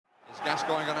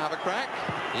Gascoigne going to have a crack?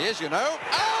 He is, you know. Oh,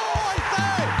 I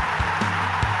say!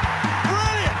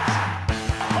 Brilliant!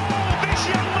 Oh,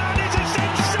 this young man is a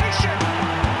sensation!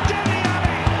 Dele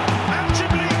Alli, out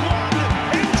of League One,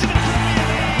 into the Premier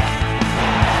League.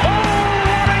 Oh,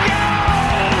 what a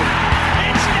goal!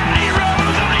 It's Danny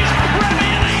Rose on his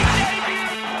Premier League debut.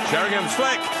 Sheringham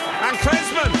flick, and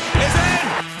Klinsmann is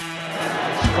in!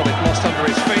 He's got it lost under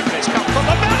his feet, and it's come from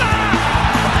the Miller!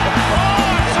 Oh,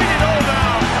 I've seen it all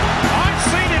now! I've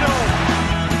seen it all!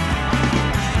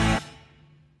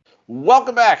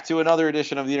 Welcome back to another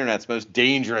edition of the internet's most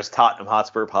dangerous Tottenham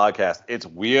Hotspur podcast. It's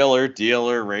Wheeler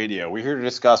Dealer Radio. We're here to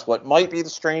discuss what might be the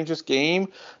strangest game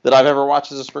that I've ever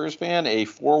watched as a Spurs fan, a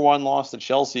 4-1 loss to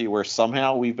Chelsea where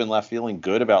somehow we've been left feeling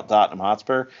good about Tottenham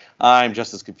Hotspur. I'm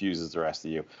just as confused as the rest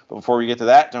of you. But before we get to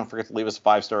that, don't forget to leave us a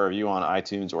 5-star review on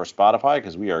iTunes or Spotify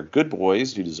because we are good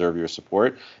boys who deserve your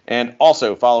support. And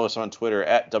also follow us on Twitter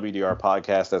at WDR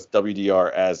Podcast. That's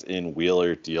WDR as in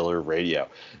Wheeler Dealer Radio.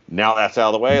 Now that's out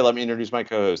of the way, let me introduce my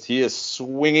co-host. He is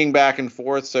swinging back and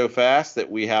forth so fast that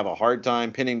we have a hard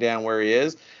time pinning down where he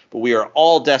is, but we are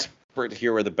all desperate to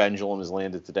hear where the pendulum has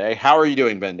landed today. How are you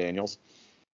doing, Ben Daniels?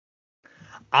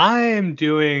 I am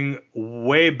doing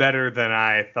way better than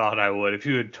I thought I would. If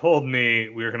you had told me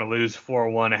we were going to lose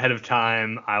 4-1 ahead of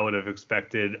time, I would have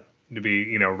expected to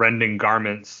be, rending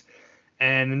garments.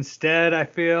 And instead, I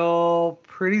feel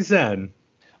pretty zen.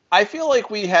 I feel like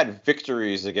we had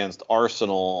victories against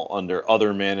Arsenal under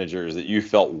other managers that you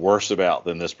felt worse about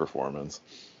than this performance.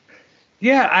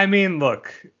 Yeah, I mean,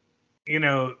 look,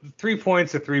 3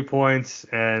 points are 3 points,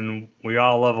 and we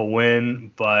all love a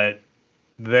win, but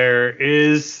there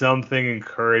is something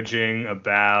encouraging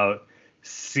about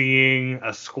seeing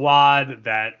a squad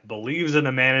that believes in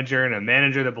a manager and a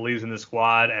manager that believes in the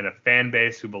squad and a fan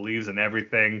base who believes in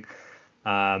everything.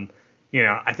 I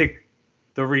think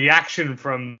the reaction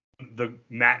from the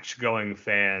match-going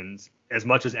fans, as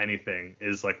much as anything,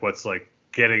 is what's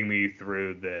getting me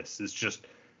through this. Is just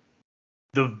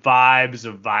the vibes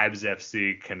of Vibes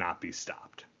FC cannot be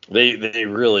stopped. They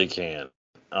really can't.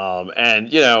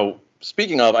 And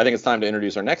speaking of, I think it's time to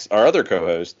introduce our other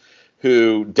co-host,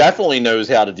 who definitely knows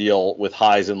how to deal with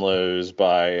highs and lows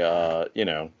by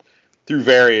through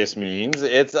various means.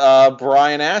 It's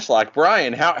Brian Ashlock.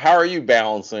 Brian, how are you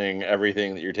balancing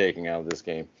everything that you're taking out of this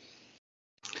game?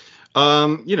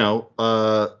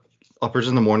 Uppers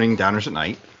in the morning, downers at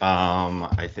night.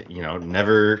 I think,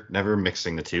 never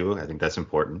mixing the two. I think that's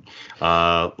important.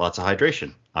 Lots of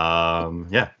hydration.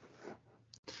 Yeah.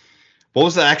 What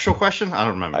was the actual question? I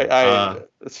don't remember. I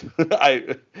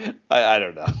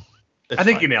don't know. I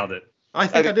think you nailed it. I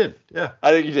think I did. Yeah.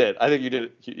 I think you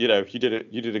did.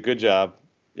 You did a good job.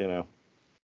 Thank you.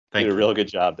 Did a real good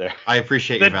job there. I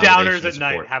appreciate the your downers at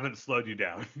support. night haven't slowed you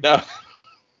down. No.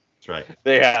 That's right.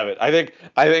 They haven't. I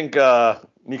think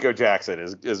Nico Jackson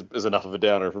is enough of a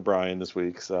downer for Brian this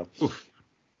week. So,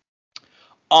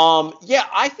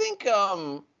 I think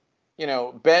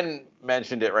Ben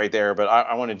mentioned it right there, but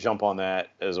I want to jump on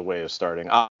that as a way of starting.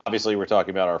 Obviously, we're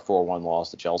talking about our 4-1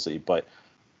 loss to Chelsea, but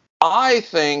I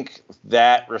think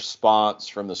that response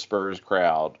from the Spurs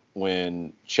crowd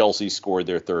when Chelsea scored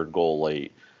their third goal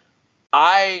late,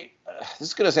 this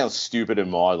is going to sound stupid and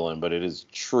maudlin, but it is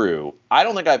true. I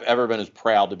don't think I've ever been as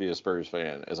proud to be a Spurs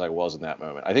fan as I was in that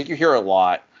moment. I think you hear a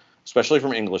lot, especially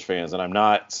from English fans, and I'm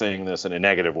not saying this in a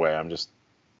negative way. I'm just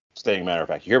saying matter of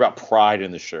fact. You hear about pride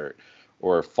in the shirt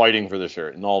or fighting for the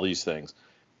shirt and all these things.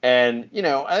 And,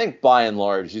 I think by and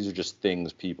large, these are just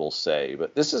things people say.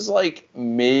 But this is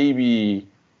maybe,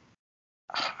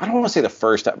 I don't want to say the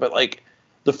first time, but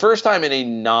the first time in a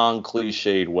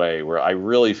non-cliched way where I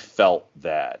really felt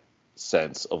that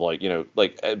sense of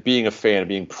being a fan,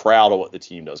 being proud of what the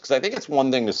team does. Because I think it's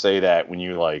one thing to say that when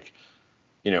you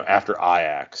after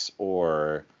Ajax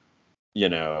or,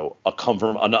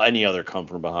 any other come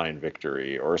from behind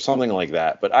victory or something like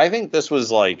that. But I think this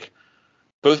was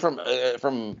both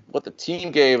from what the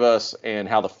team gave us and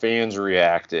how the fans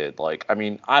reacted.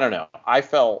 I don't know. I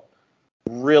felt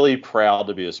really proud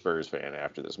to be a Spurs fan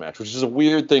after this match, which is a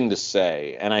weird thing to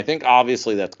say. And I think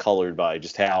obviously that's colored by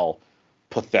just how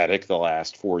pathetic the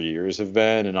last 4 years have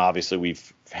been. And obviously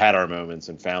we've had our moments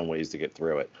and found ways to get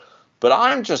through it. But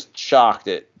I'm just shocked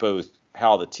at both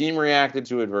how the team reacted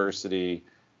to adversity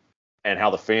and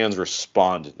how the fans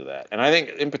responded to that. And I think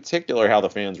in particular how the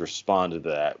fans responded to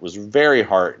that was very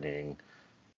heartening.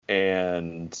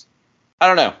 And I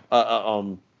don't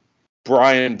know.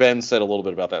 Brian, Ben said a little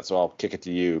bit about that, so I'll kick it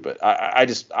to you. But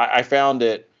I found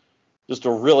it just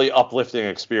a really uplifting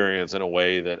experience in a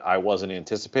way that I wasn't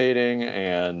anticipating,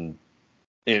 and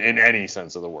in any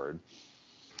sense of the word.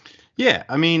 Yeah,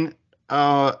 I mean,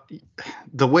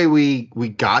 the way we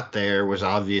got there was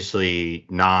obviously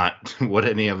not what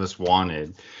any of us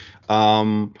wanted.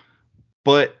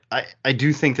 But I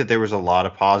do think that there was a lot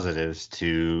of positives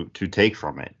to take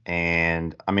from it.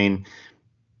 And I mean,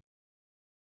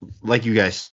 like you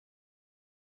guys,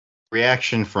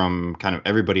 reaction from kind of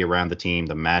everybody around the team,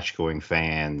 the match going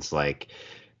fans, like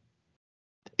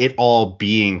it all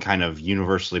being kind of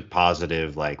universally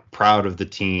positive, like proud of the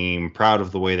team, proud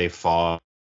of the way they fought,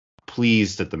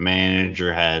 pleased that the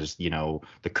manager has, the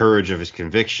courage of his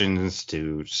convictions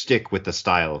to stick with the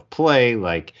style of play.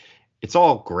 Like, it's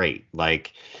all great.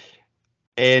 Like,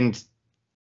 and,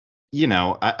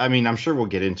 I mean, I'm sure we'll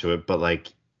get into it, but like,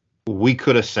 we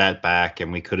could have sat back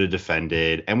and we could have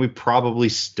defended and we probably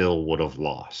still would have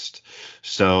lost.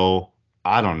 So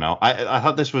I don't know. I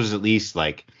thought this was at least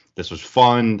like, this was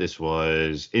fun. This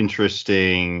was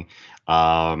interesting.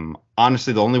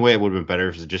 Honestly, the only way it would have been better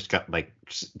is it just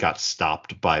got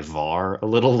stopped by VAR a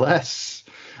little less.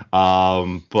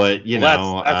 But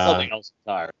that's something else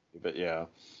entirely. But yeah.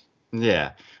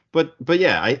 Yeah. But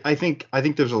yeah, I think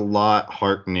there's a lot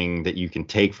heartening that you can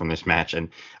take from this match. And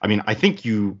I mean, I think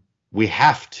we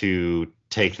have to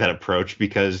take that approach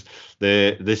because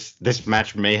this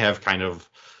match may have kind of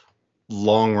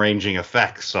long-ranging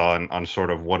effects on sort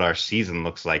of what our season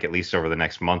looks like, at least over the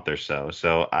next month or so.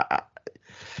 So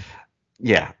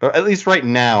yeah, at least right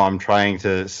now I'm trying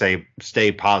to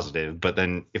stay positive. But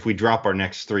then if we drop our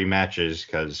next 3 matches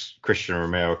because Christian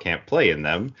Romero can't play in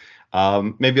them,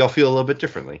 maybe I'll feel a little bit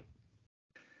differently.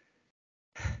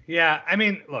 Yeah, I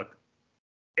mean, look,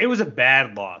 it was a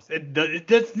bad loss.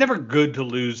 It's never good to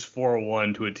lose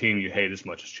 4-1 to a team you hate as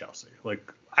much as Chelsea.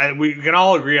 Like, we can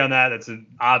all agree on that. That's an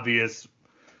obvious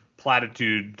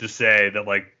platitude to say that,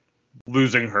 like,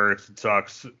 losing hurts, it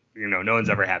sucks. No one's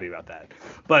ever happy about that.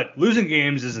 But losing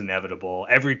games is inevitable.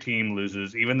 Every team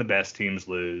loses. Even the best teams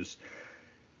lose.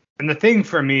 And the thing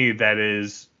for me that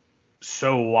is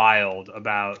so wild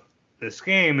about this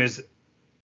game is,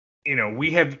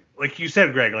 we have, like you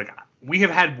said, Greg, like, we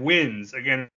have had wins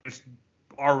against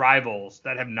our rivals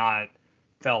that have not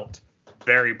felt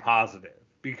very positive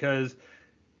because,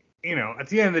 at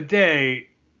the end of the day,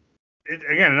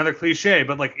 again, another cliche,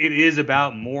 but like it is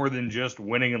about more than just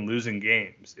winning and losing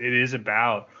games. It is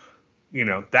about,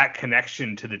 that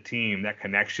connection to the team, that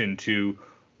connection to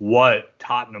what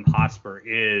Tottenham Hotspur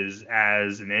is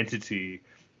as an entity,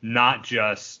 not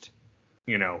just,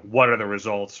 what are the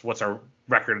results, what's our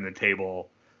record in the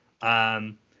table.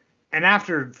 And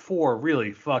after 4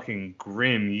 really fucking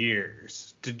grim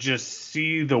years, to just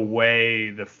see the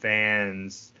way the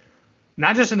fans,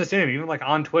 not just in the stadium, even like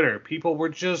on Twitter, people were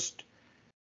just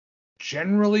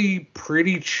generally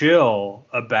pretty chill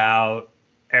about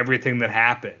everything that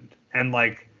happened. And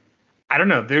like, I don't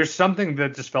know, there's something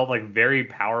that just felt like very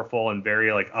powerful and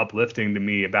very like uplifting to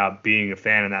me about being a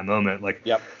fan in that moment. Like,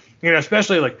 yep.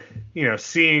 Especially like,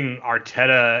 seeing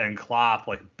Arteta and Klopp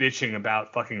like bitching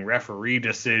about fucking referee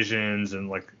decisions and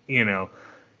like,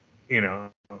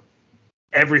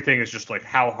 everything is just like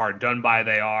how hard done by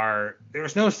they are. There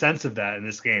was no sense of that in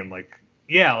this game. Like,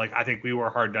 yeah, like I think we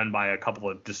were hard done by a couple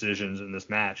of decisions in this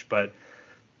match, but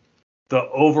the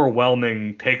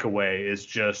overwhelming takeaway is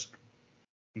just,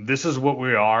 this is what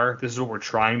we are. This is what we're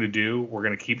trying to do. We're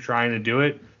going to keep trying to do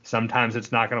it. Sometimes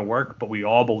it's not going to work, but we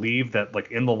all believe that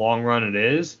like in the long run it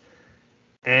is.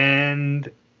 And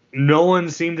no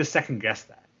one seemed to second guess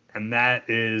that. And that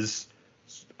is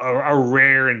a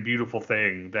rare and beautiful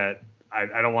thing that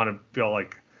I don't want to feel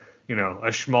like,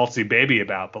 a schmaltzy baby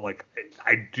about, but like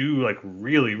I do like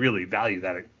really, really value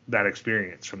that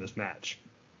experience from this match.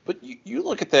 But you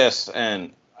look at this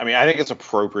and I mean, I think it's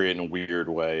appropriate in a weird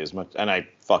way as much, and I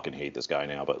fucking hate this guy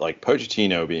now, but like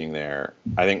Pochettino being there,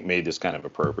 I think made this kind of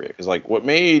appropriate because like I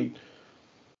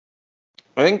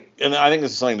think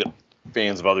this is something that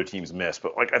fans of other teams miss,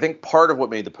 but like I think part of what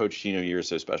made the Pochettino year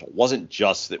so special wasn't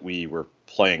just that we were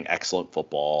playing excellent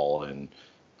football and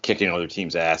kicking other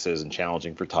teams' asses and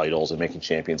challenging for titles and making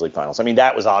Champions League finals. I mean,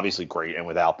 that was obviously great, and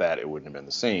without that, it wouldn't have been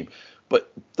the same.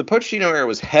 But the Pochettino era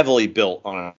was heavily built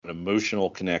on an emotional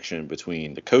connection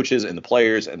between the coaches and the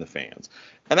players and the fans.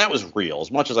 And that was real.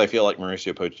 As much as I feel like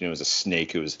Mauricio Pochettino is a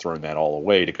snake who has thrown that all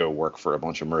away to go work for a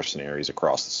bunch of mercenaries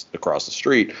across the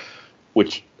street,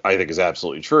 which I think is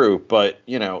absolutely true. But,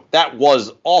 that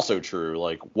was also true.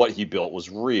 Like, what he built was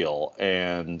real.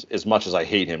 And as much as I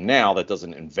hate him now, that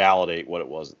doesn't invalidate what it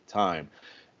was at the time.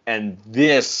 And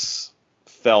this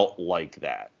felt like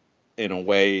that, in a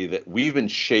way that we've been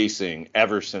chasing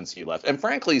ever since he left. And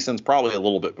frankly, since probably a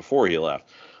little bit before he left.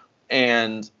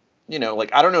 And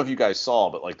like, I don't know if you guys saw,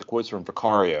 but like the quotes from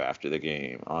Vicario after the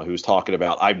game, who was talking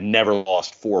about, I've never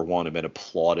lost 4-1 and been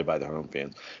applauded by the home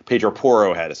fans. Pedro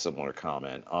Porro had a similar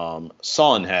comment.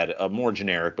 Son had a more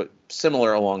generic, but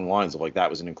similar along the lines of like, that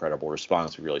was an incredible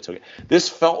response. We really took it. This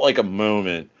felt like a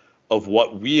moment of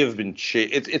what we have been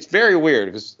it's very weird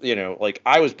because, like,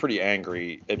 I was pretty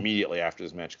angry immediately after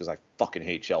this match because I fucking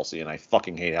hate Chelsea and I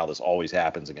fucking hate how this always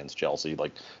happens against Chelsea.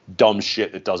 Like, dumb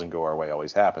shit that doesn't go our way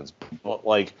always happens. But,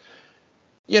 like,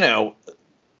 the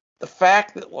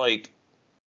fact that, like,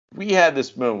 we had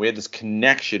this moment, we had this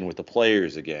connection with the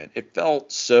players again, it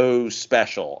felt so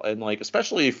special. And, like,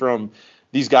 especially from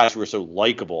these guys who are so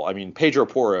likable. I mean, Pedro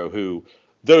Porro, who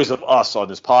those of us on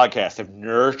this podcast have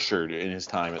nurtured in his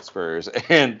time at Spurs,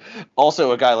 and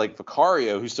also a guy like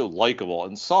Vicario, who's so likable,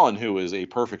 and Son, who is a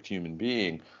perfect human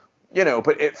being,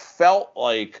 but it felt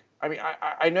like, I mean,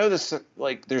 I know this,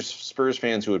 like, there's Spurs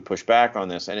fans who would push back on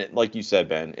this, and it, like you said,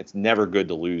 Ben, it's never good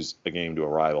to lose a game to a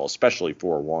rival, especially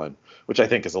 4-1, which I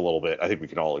think is a little bit, I think we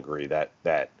can all agree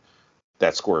that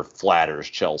score flatters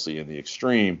Chelsea in the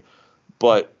extreme,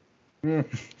 but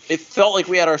it felt like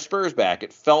we had our Spurs back.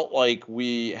 It felt like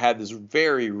we had this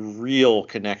very real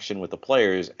connection with the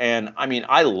players. And, I mean,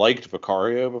 I liked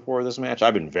Vicario before this match.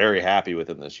 I've been very happy with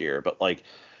him this year. But, like,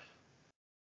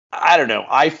 I don't know.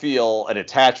 I feel an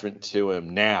attachment to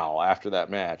him now after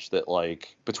that match that,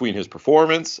 like, between his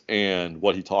performance and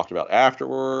what he talked about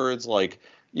afterwards, like,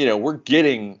 we're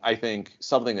getting, I think,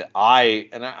 something that I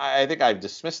think I've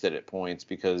dismissed it at points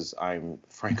because I'm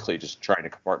frankly just trying to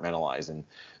compartmentalize and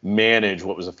manage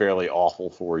what was a fairly awful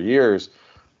 4 years.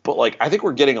 But, like, I think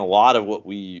we're getting a lot of what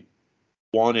we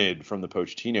wanted from the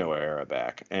Pochettino era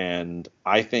back. And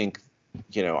I think,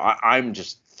 I'm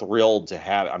just thrilled to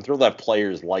have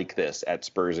players like this at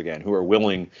Spurs again, who are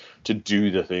willing to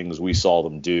do the things we saw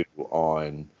them do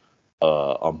on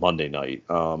Monday night.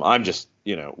 I'm just,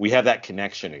 we have that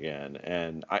connection again,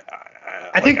 and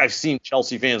I think I've seen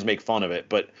Chelsea fans make fun of it,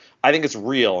 but I think it's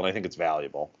real and I think it's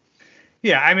valuable.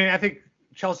 Yeah, I mean, I think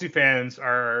Chelsea fans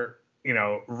are,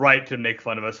 right to make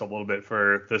fun of us a little bit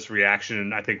for this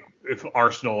reaction. I think if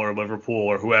Arsenal or Liverpool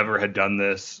or whoever had done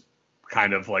this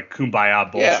kind of like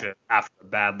kumbaya bullshit after a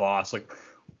bad loss, like,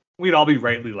 we'd all be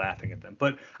rightly laughing at them.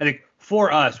 But I think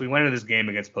for us, we went into this game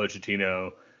against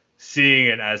Pochettino seeing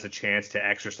it as a chance to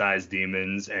exercise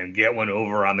demons and get one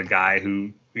over on the guy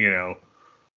who,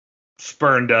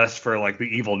 spurned us for, like, the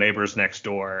evil neighbors next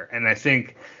door. And I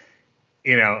think,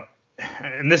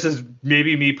 and this is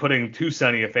maybe me putting too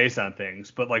sunny a face on things,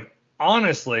 but, like,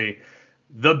 honestly,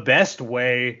 the best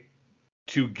way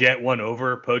to get one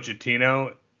over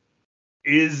Pochettino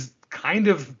is kind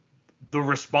of the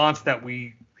response that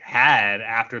we had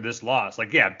after this loss.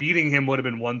 Like, yeah, beating him would have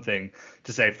been one thing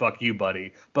to say, fuck you,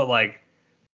 buddy. But, like,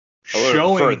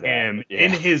 showing him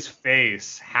in his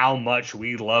face how much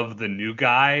we love the new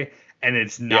guy and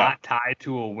it's not tied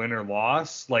to a win or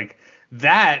loss, like,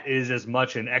 that is as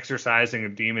much an exercising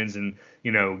of demons and,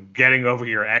 getting over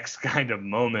your ex kind of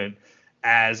moment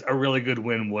as a really good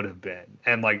win would have been.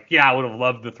 And, like, yeah, I would have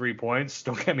loved the 3 points,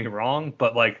 don't get me wrong,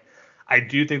 but, like, I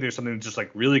do think there's something just,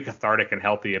 like, really cathartic and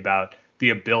healthy about the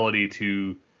ability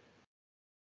to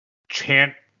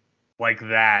chant like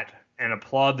that and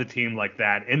applaud the team like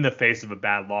that in the face of a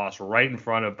bad loss right in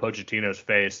front of Pochettino's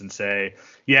face and say,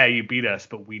 yeah, you beat us,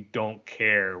 but we don't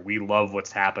care. We love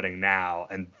what's happening now.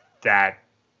 And that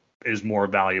is more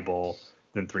valuable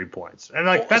than 3 points. And,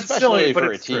 like, that's silly, but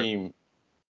it's true.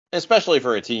 Especially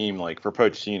for a team like for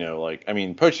Pochettino, like, I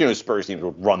mean, Pochettino's Spurs teams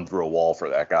would run through a wall for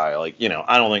that guy. Like,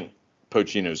 I don't think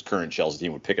Pochettino's current Chelsea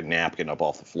team would pick a napkin up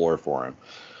off the floor for him.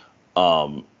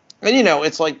 And,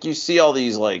 it's like you see all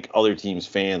these, like, other teams'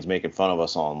 fans making fun of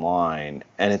us online,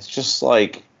 and it's just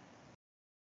like,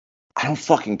 I don't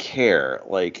fucking care.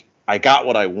 Like, I got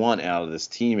what I want out of this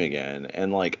team again,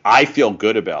 and, like, I feel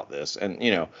good about this. And,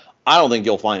 I don't think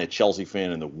you'll find a Chelsea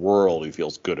fan in the world who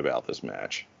feels good about this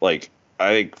match. Like, I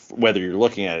think whether you're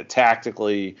looking at it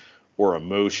tactically or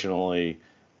emotionally,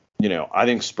 I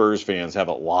think Spurs fans have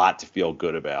a lot to feel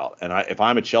good about. And if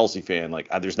I'm a Chelsea fan, like,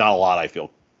 there's not a lot I feel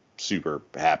super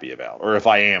happy about. Or if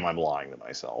I am, I'm lying to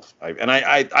myself. I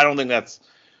don't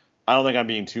think I'm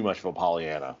being too much of a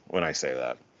Pollyanna when I say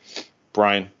that.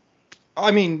 Brian?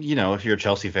 I mean, if you're a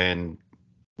Chelsea fan,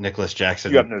 Nicholas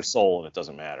Jackson. You have no soul and it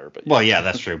doesn't matter. But well, yeah,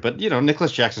 that's true. But,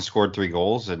 Nicholas Jackson scored 3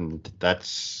 goals, and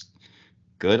that's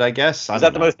good, I guess. Is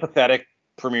that the most pathetic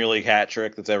Premier League hat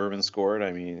trick that's ever been scored?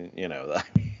 I mean, no,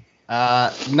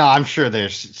 I'm sure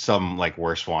there's some, like,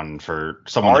 worse one for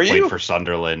someone that played for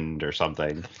Sunderland or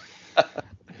something.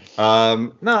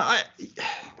 No,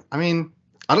 I mean,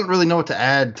 I don't really know what to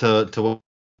add to what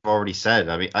I've already said.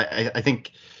 I mean, I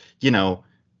think, you know,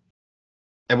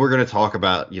 and we're going to talk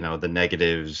about, the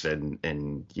negatives and,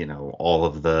 all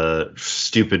of the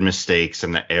stupid mistakes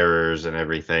and the errors and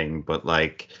everything. But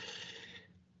like,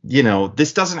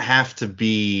 this doesn't have to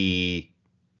be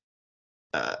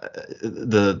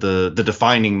the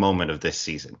defining moment of this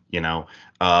season.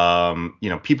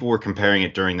 People were comparing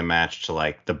it during the match to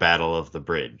like the Battle of the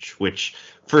Bridge, which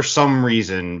for some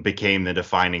reason became the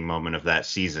defining moment of that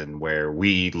season, where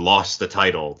we lost the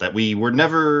title that we were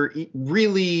never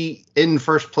really in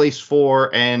first place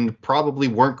for and probably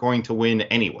weren't going to win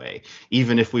anyway,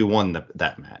 even if we won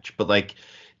that match. But like,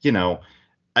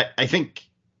 I think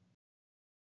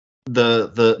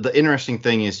the interesting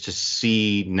thing is to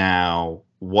see now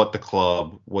what the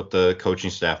club, what the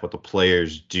coaching staff, what the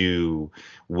players do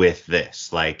with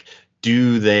this. Like,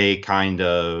 do they kind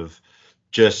of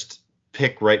just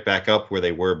pick right back up where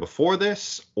they were before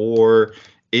this, or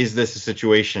is this a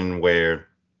situation where,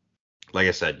 like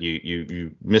I said,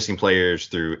 you missing players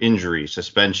through injury,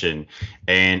 suspension,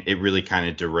 and it really kind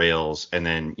of derails, and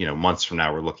then months from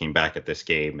now we're looking back at this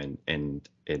game and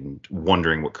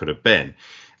wondering what could have been.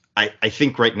 I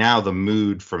think right now the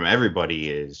mood from everybody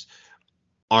is,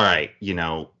 all right,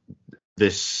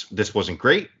 this wasn't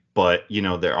great, but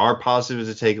there are positives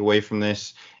to take away from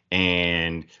this,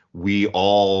 and we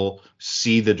all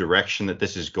see the direction that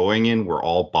this is going in. We're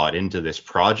all bought into this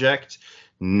project.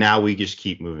 Now we just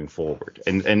keep moving forward.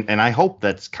 And I hope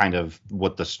that's kind of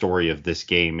what the story of this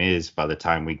game is by the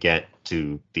time we get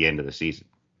to the end of the season.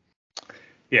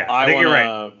 Yeah, I think you're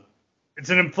right. It's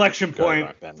an inflection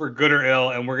point for good or ill,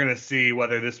 and we're going to see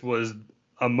whether this was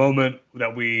a moment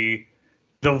that the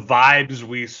vibes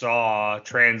we saw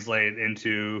translate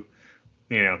into,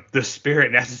 the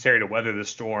spirit necessary to weather the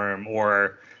storm,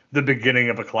 or the beginning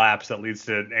of a collapse that leads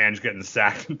to Ange getting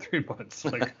sacked in 3 months.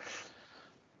 Like,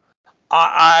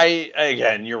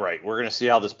 again, you're right. We're going to see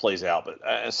how this plays out.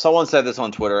 But someone said this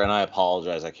on Twitter, and I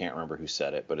apologize. I can't remember who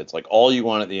said it. But it's like, all you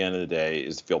want at the end of the day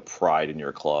is to feel pride in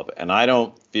your club. And I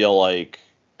don't feel like,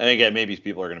 and again, maybe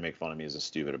people are going to make fun of me as a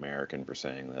stupid American for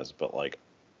saying this. But like,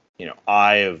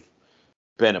 I have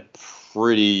been a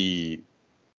pretty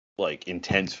like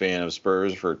intense fan of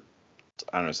Spurs for,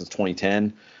 I don't know, since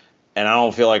 2010. And I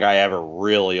don't feel like I ever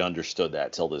really understood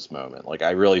that till this moment. Like,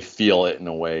 I really feel it in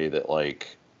a way that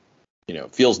like,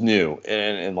 feels new,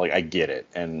 and like I get it,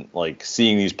 and like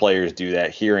seeing these players do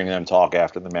that, hearing them talk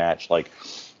after the match, like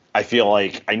I feel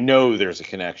like I know there's a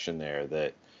connection there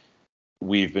that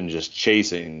we've been just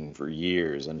chasing for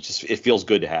years, and it feels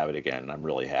good to have it again, and I'm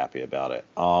really happy about it.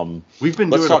 We've been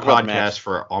doing a podcast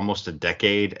for almost a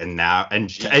decade, and now and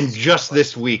just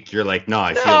this week you're like, no,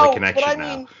 I feel the connection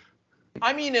now.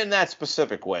 I mean in that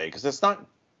specific way, because it's not,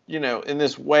 in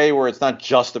this way where it's not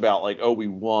just about like, oh, we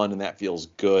won and that feels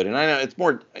good. And I know it's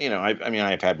more, I mean,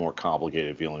 I've had more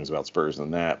complicated feelings about Spurs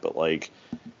than that, but like,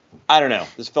 I don't know.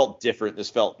 This felt different. This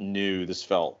felt new. This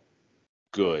felt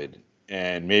good.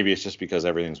 And maybe it's just because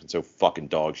everything's been so fucking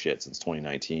dog shit since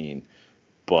 2019.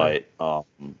 But,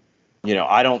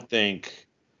 I don't think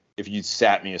if you'd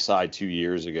sat me aside 2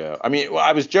 years ago, I mean,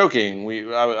 I was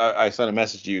joking. I sent a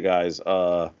message to you guys,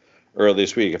 earlier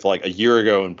this week. If like a year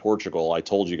ago in Portugal, I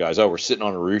told you guys, oh, we're sitting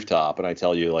on a rooftop, and I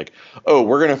tell you like, oh,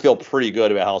 we're going to feel pretty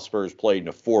good about how Spurs played in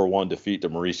a 4-1 defeat to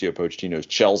Mauricio Pochettino's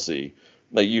Chelsea,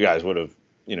 like you guys would have,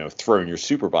 thrown your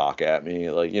Super Bach at me.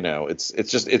 Like,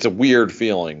 it's a weird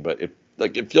feeling, but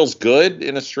it feels good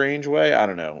in a strange way. I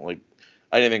don't know. Like,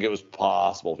 I didn't think it was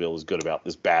possible to feel as good about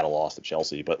this battle loss to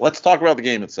Chelsea, but let's talk about the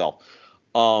game itself.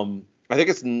 I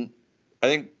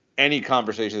think any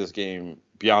conversation of this game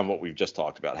beyond what we've just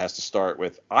talked about has to start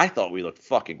with, I thought we looked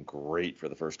fucking great for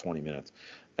the first 20 minutes.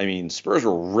 I mean, Spurs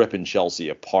were ripping Chelsea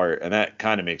apart, and that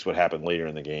kind of makes what happened later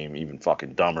in the game even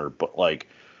fucking dumber. But like,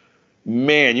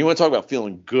 man, you want to talk about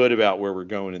feeling good about where we're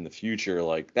going in the future?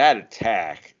 Like, that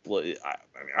attack,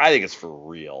 I think it's for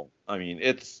real. I mean,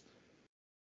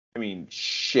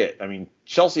 shit. I mean,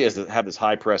 Chelsea has to have this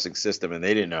high pressing system, and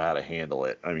they didn't know how to handle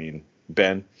it. I mean,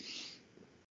 Ben.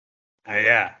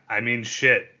 Yeah, I mean,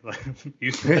 shit.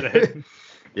 You said it.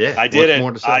 Yeah, I did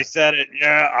it. I said it.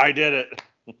 Yeah, I did it.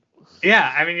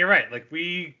 Yeah, I mean, you're right. Like,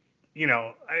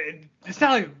 it's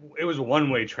not like it was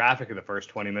one-way traffic in the first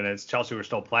 20 minutes. Chelsea were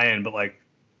still playing, but like,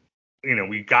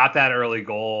 we got that early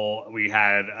goal. We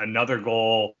had another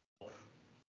goal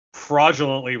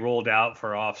fraudulently ruled out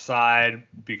for offside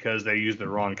because they used the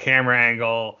wrong camera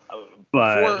angle.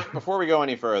 But before we go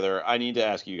any further, I need to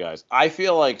ask you guys. I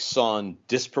feel like Son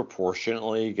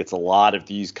disproportionately gets a lot of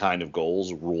these kind of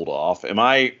goals ruled off. Am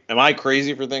I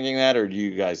crazy for thinking that, or do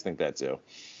you guys think that too?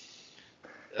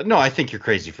 No, I think you're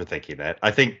crazy for thinking that.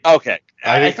 I think okay.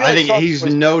 I think he's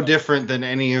no different than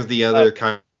any of the other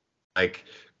kind like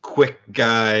quick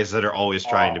guys that are always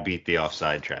trying to beat the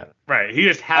offside trap. Right. He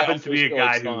just happens to be a feel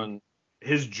guy like who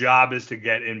his job is to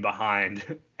get in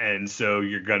behind, and so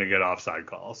you're going to get offside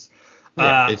calls.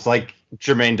 Yeah, it's like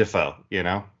Jermaine Defoe, you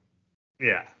know?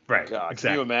 Yeah, right. God, exactly.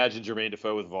 can you imagine Jermaine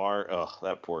Defoe with VAR? Ugh,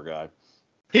 that poor guy.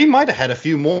 He might have had a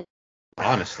few more,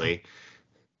 honestly.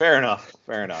 Fair enough.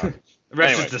 The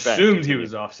rest just assumed he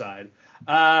was offside.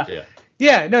 Yeah.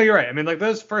 Yeah, no, you're right. I mean, like,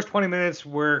 those first 20 minutes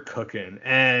were cooking.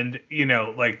 And,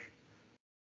 like,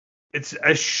 it's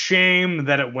a shame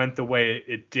that it went the way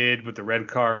it did with the red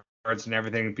cards and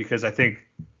everything, because I think,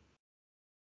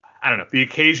 I don't know, the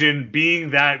occasion being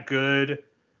that good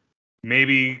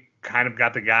maybe kind of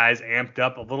got the guys amped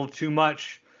up a little too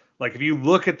much. Like, if you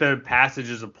look at the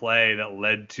passages of play that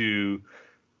led to,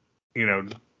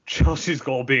 Chelsea's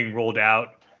goal being ruled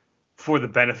out for the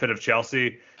benefit of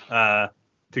Chelsea to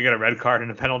get a red card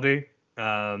and a penalty,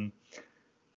 that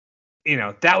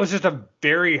was just a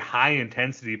very high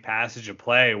intensity passage of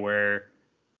play where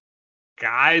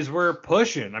guys were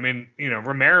pushing. I mean,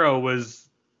 Romero was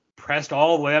pressed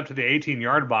all the way up to the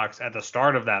 18-yard box at the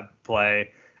start of that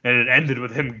play, and it ended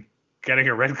with him getting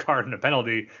a red card and a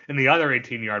penalty in the other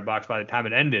 18-yard box by the time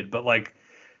it ended. But, like,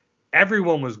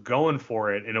 everyone was going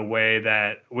for it in a way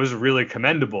that was really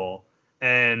commendable.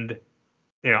 And,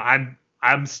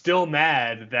 I'm still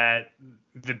mad that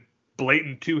the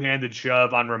blatant two-handed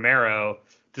shove on Romero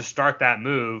to start that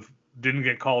move didn't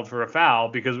get called for a foul,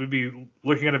 because we'd be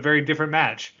looking at a very different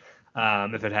match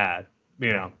if it had.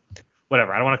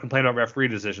 Whatever. I don't want to complain about referee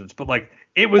decisions, but, like,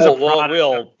 it was a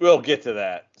product. We'll get to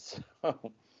that.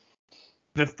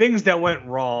 The things that went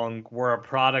wrong were a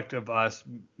product of us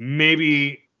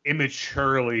maybe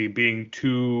immaturely being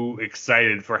too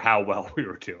excited for how well we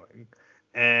were doing.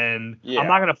 And I'm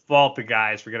not going to fault the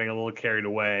guys for getting a little carried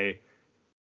away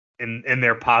in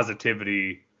their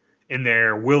positivity, in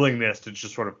their willingness to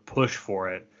just sort of push for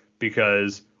it,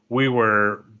 because we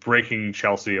were breaking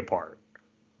Chelsea apart.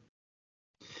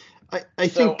 I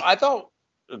think. I thought.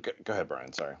 Okay, go ahead,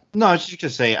 Brian. Sorry. No, I was just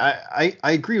gonna say I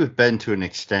agree with Ben to an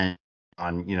extent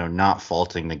on not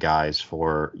faulting the guys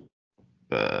for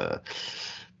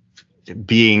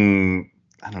being,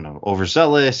 I don't know,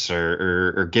 overzealous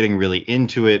or getting really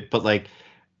into it, but, like,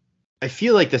 I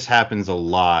feel like this happens a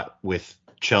lot with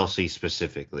Chelsea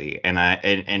specifically, and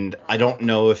I don't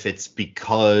know if it's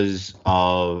because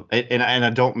of, and I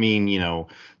don't mean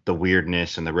the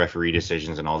weirdness and the referee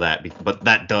decisions and all that, but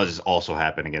that does also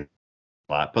happen against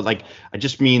a lot. But, like, I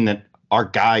just mean that our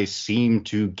guys seem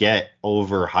to get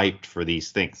overhyped for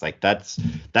these things. Like, that's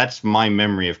my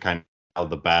memory of kind of how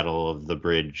the Battle of the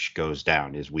Bridge goes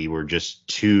down, is we were just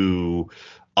too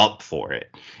up for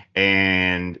it,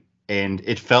 and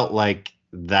it felt like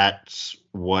that's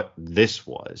what this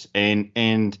was.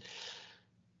 And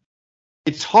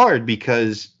it's hard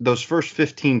because those first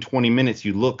 15-20 minutes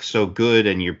you look so good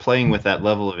and you're playing with that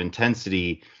level of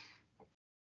intensity,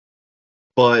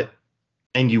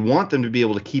 and you want them to be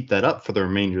able to keep that up for the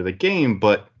remainder of the game,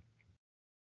 but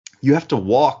you have to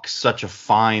walk such a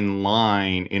fine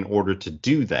line in order to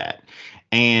do that.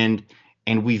 And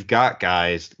we've got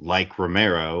guys like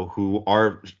Romero who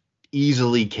are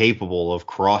easily capable of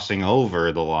crossing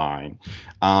over the line.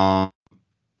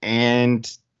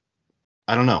 And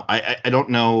I don't know. I don't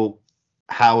know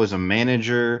how, as a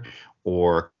manager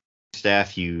or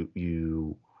staff,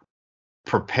 you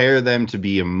prepare them to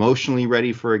be emotionally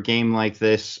ready for a game like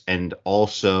this, and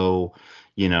also,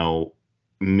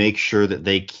 make sure that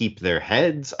they keep their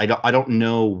heads. I don't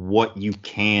know what you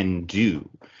can do.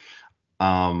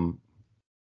 But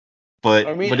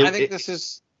I mean, I think this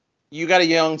is, you got a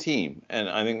young team, and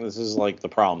I think this is, like, the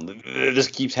problem. It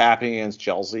just keeps happening against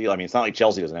Chelsea. I mean, it's not like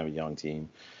Chelsea doesn't have a young team.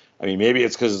 I mean, maybe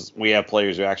it's because we have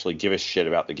players who actually give a shit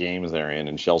about the games they're in,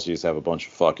 and Chelsea just have a bunch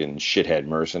of fucking shithead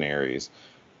mercenaries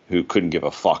who couldn't give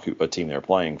a fuck what team they're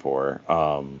playing for.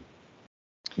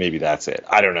 Maybe that's it.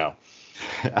 I don't know.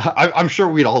 I'm sure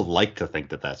we'd all like to think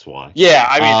that that's why. Yeah,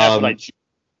 I mean, that's what I choose,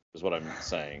 is what I'm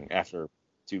saying after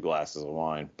 2 glasses of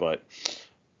wine. But,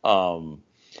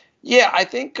 yeah, I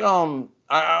think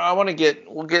I want to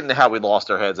we'll get into how we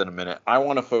lost our heads in a minute. I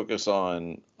want to focus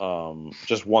on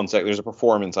just one second. There's a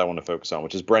performance I want to focus on,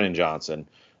 which is Brennan Johnson.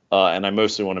 And I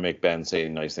mostly want to make Ben say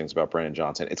nice things about Brennan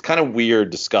Johnson. It's kind of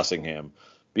weird discussing him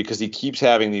because he keeps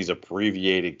having these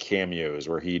abbreviated cameos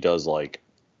where he does, like,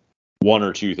 1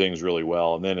 or 2 things really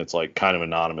well, and then it's, like, kind of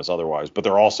anonymous otherwise. But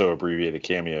they're also abbreviated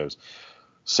cameos,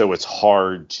 so it's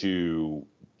hard to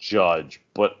judge.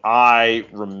 But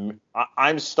I'm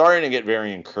starting to get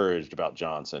very encouraged about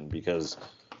Johnson, because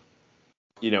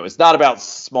it's not about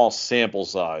small sample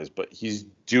size, but he's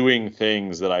doing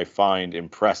things that I find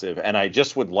impressive, and I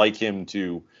just would like him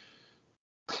to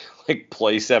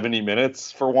play 70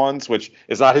 minutes for once, which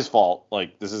is not his fault.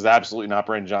 Like, this is absolutely not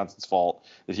Brendan Johnson's fault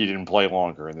that he didn't play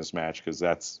longer in this match, because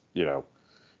that's,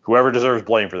 whoever deserves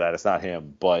blame for that, it's not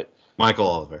him. But Michael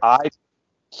Oliver.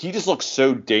 He just looks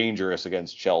so dangerous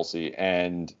against Chelsea,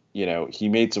 and he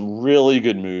made some really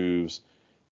good moves,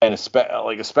 and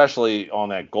especially on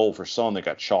that goal for Son that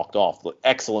got chalked off.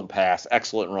 Excellent pass,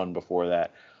 excellent run before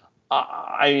that.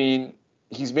 I mean,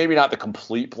 he's maybe not the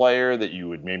complete player that you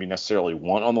would maybe necessarily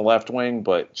want on the left wing,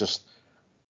 but just,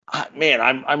 man,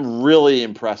 I'm really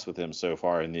impressed with him so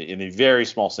far in the very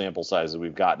small sample size that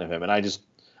we've gotten of him, and I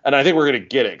think we're gonna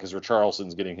get it because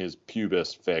Richarlison's getting his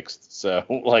pubis fixed, so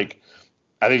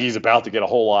I think he's about to get a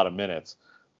whole lot of minutes,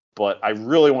 but I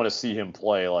really want to see him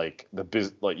play a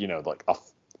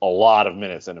lot of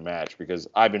minutes in a match, because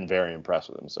I've been very impressed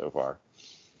with him so far.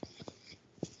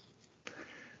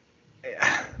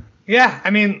 Yeah, I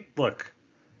mean, look,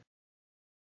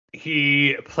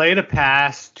 he played a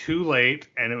pass too late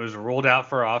and it was ruled out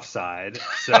for offside.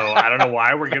 So I don't know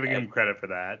why we're giving him credit for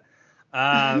that.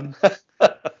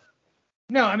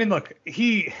 No, I mean, look,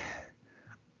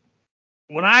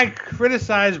 when I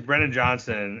criticize Brendan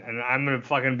Johnson, and I'm going to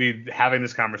fucking be having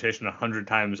this conversation 100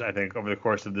 times, I think, over the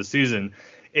course of the season,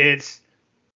 it's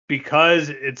because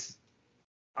it's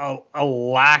a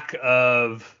lack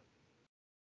of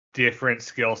different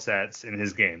skill sets in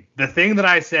his game. The thing that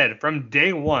I said from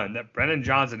day one that Brendan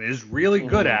Johnson is really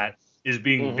good at is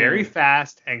being very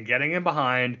fast and getting in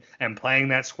behind and playing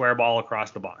that square ball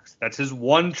across the box. That's his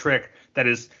one trick that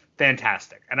is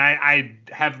fantastic. And I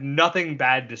have nothing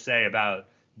bad to say about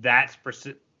that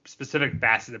specific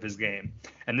facet of his game.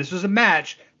 And this was a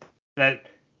match that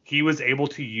he was able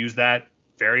to use that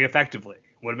very effectively.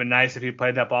 Would have been nice if he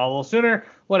played that ball a little sooner.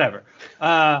 Whatever.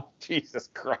 Jesus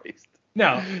Christ.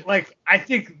 No, I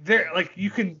think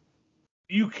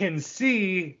you can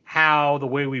see how the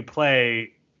way we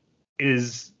play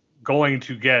is going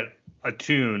to get a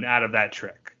tune out of that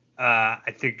trick.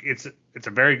 I think it's a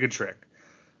very good trick,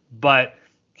 but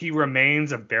he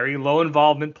remains a very low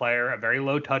involvement player, a very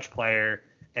low touch player,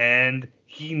 and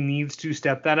he needs to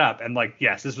step that up. And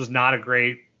yes, this was not a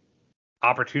great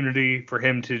opportunity for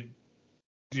him to,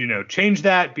 change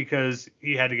that, because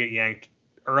he had to get yanked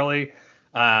early.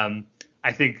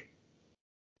 I think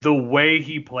the way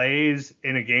he plays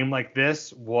in a game like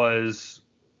this was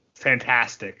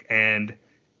fantastic. And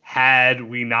had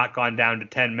we not gone down to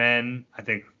 10 men, I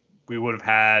think we would have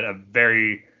had a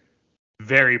very,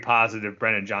 very positive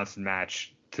Brendan Johnson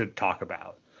match to talk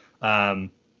about.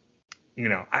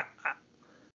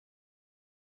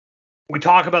 We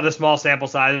talk about the small sample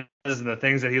sizes and the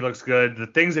things that he looks good. The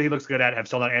things that he looks good at have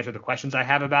still not answered the questions I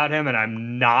have about him, and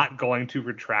I'm not going to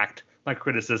retract my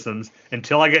criticisms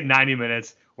until I get 90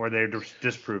 minutes where they're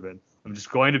disproven. I'm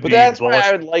just going to be bullish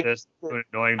to an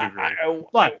annoying degree.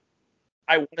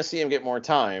 I want to see him get more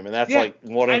time, and that's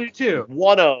one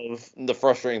of the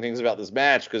frustrating things about this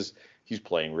match, because he's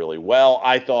playing really well.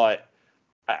 I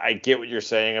get what you're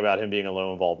saying about him being a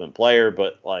low involvement player,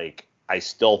 but I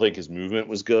still think his movement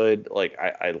was good.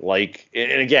 And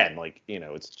again,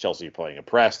 it's Chelsea playing a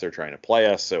press. They're trying to play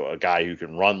us. So a guy who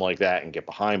can run like that and get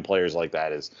behind players like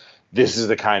that this is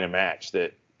the kind of match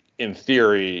that, in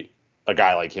theory, a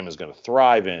guy like him is going to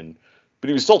thrive in. But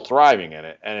he was still thriving in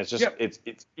it. And it's just,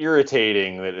 it's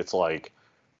irritating that it's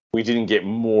we didn't get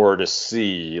more to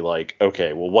see,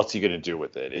 okay, well, what's he going to do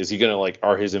with it? Is he going to,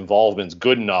 are his involvements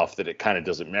good enough that it kind of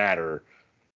doesn't matter?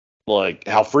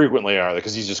 How frequently are they?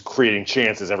 Because he's just creating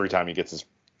chances every time he gets his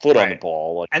foot on the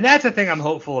ball. And that's the thing I'm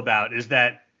hopeful about, is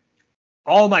that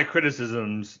all my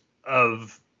criticisms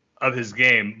of his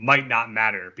game might not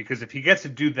matter, because if he gets to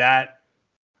do that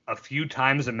a few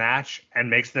times a match and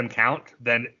makes them count,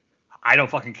 then I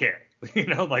don't fucking care.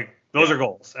 Those are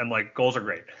goals, and goals are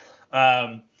great.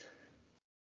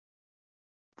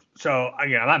 So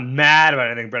again, I'm not mad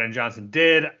about anything Brendan Johnson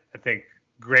did. I think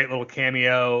great little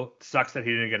cameo. Sucks that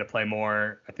he didn't get to play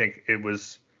more. I think it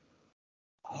was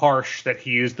harsh that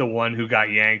he is the one who got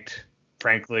yanked,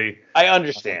 frankly. I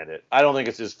understand it. I don't think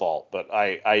it's his fault, but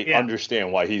I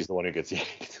understand why he's the one who gets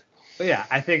yanked. But yeah,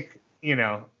 I think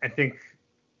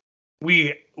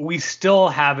we still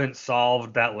haven't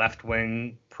solved that left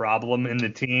wing problem in the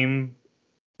team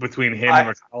between him and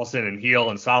Richarlison and Heel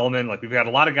and Solomon. We've got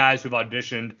a lot of guys who've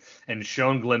auditioned and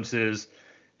shown glimpses.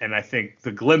 And I think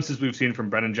the glimpses we've seen from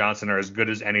Brendan Johnson are as good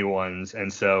as anyone's.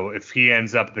 And so if he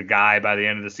ends up the guy by the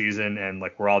end of the season and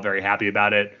we're all very happy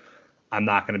about it, I'm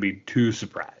not going to be too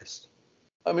surprised.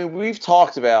 I mean, we've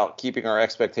talked about keeping our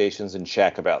expectations in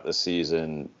check about this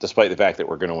season, despite the fact that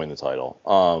we're going to win the title.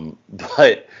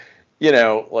 But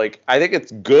like I think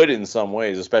it's good in some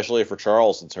ways, especially for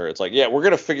Charleston's hurt. It's like, yeah, we're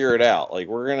going to figure it out. Like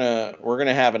we're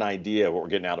gonna have an idea of what we're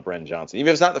getting out of Brendan Johnson, even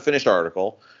if it's not the finished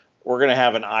article. We're going to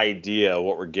have an idea of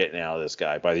what we're getting out of this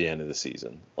guy by the end of the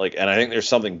season. Like, and I think there's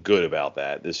something good about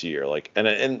that this year. Like,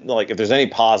 and like if there's any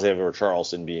positive of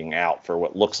Charleston being out for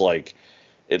what looks like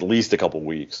at least a couple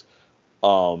weeks.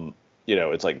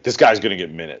 It's like this guy's going to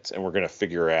get minutes and we're going to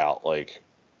figure out like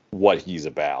what he's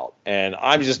about. And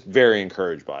I'm just very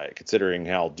encouraged by it, considering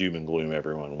how doom and gloom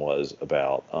everyone was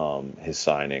about his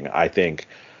signing. I think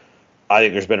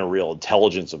there's been a real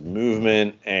intelligence of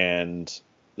movement, and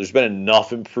there's been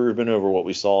enough improvement over what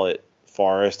we saw at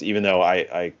Forest, even though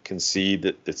I concede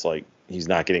that it's like he's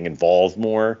not getting involved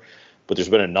more, but there's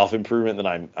been enough improvement that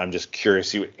I'm just curious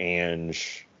to see what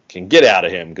Ange can get out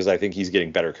of him, because I think he's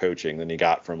getting better coaching than he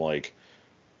got from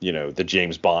the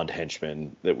James Bond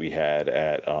henchman that we had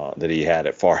that he had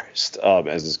at Forest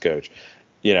as his coach,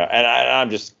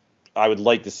 and I would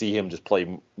like to see him just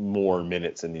play more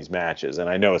minutes in these matches, and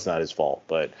I know it's not his fault,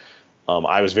 but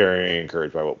I was very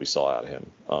encouraged by what we saw out of him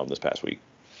this past week.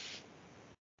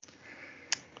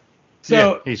 So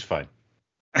yeah, he's fine.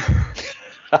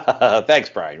 Thanks,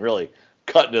 Brian. Really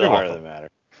cutting to the heart of the matter.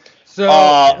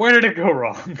 So where did it go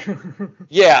wrong?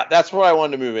 Yeah, that's what I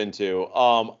wanted to move into.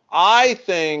 I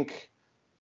think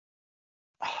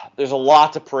there's a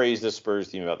lot to praise this Spurs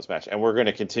team about this match, and we're going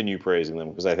to continue praising them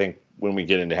because I think when we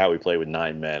get into how we play with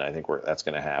 9 men, I think that's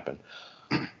going to happen.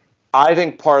 I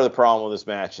think part of the problem with this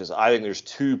match is I think there's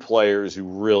 2 players who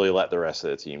really let the rest of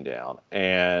the team down,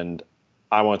 and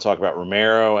I want to talk about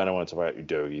Romero and I want to talk about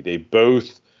Udogie. They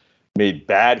both made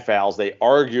bad fouls. They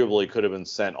arguably could have been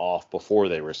sent off before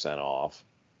they were sent off.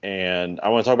 And I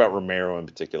want to talk about Romero in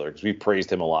particular because we praised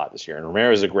him a lot this year. And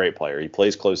Romero is a great player. He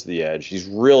plays close to the edge. He's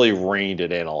really reined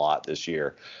it in a lot this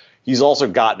year. He's also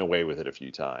gotten away with it a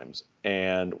few times.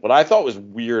 And what I thought was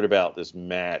weird about this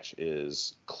match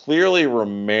is clearly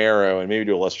Romero, and maybe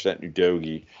to a lesser extent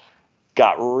Udogie,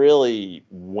 got really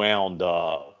wound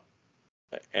up.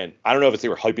 And I don't know if they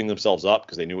were hyping themselves up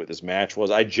because they knew what this match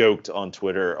was. I joked on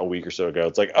Twitter a week or so ago.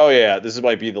 It's like, oh yeah, this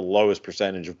might be the lowest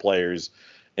percentage of players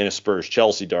in a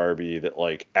Spurs-Chelsea derby that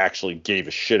like actually gave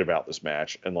a shit about this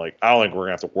match. And like, I don't think we're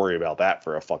gonna have to worry about that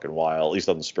for a fucking while, at least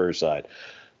on the Spurs side.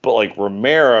 But like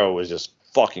Romero was just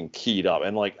fucking keyed up.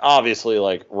 And like, obviously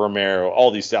like Romero,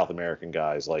 all these South American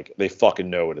guys, like they fucking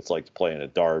know what it's like to play in a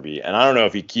derby. And I don't know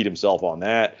if he keyed himself on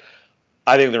that.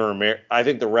 I think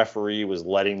the referee was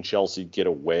letting Chelsea get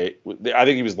away. I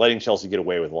think he was letting Chelsea get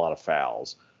away with a lot of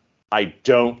fouls. I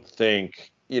don't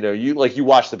think, you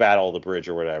watch the Battle of the Bridge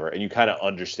or whatever, and you kind of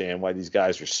understand why these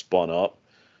guys are spun up.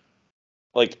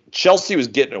 Like Chelsea was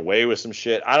getting away with some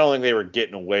shit. I don't think they were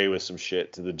getting away with some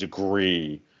shit to the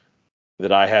degree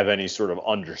that I have any sort of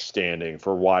understanding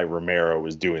for why Romero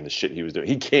was doing the shit he was doing.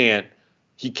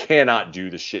 He cannot do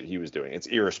the shit he was doing. It's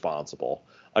irresponsible.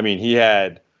 I mean, he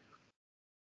had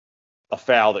a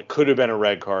foul that could have been a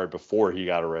red card before he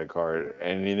got a red card,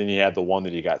 and then he had the one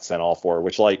that he got sent off for,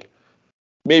 which like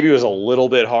maybe was a little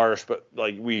bit harsh, but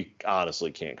like we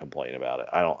honestly can't complain about it.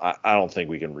 I don't think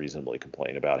we can reasonably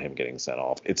complain about him getting sent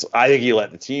off. I think he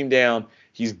let the team down.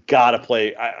 He's got to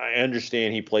play. I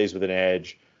understand he plays with an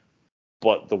edge,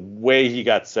 but the way he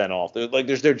got sent off,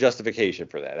 there's no justification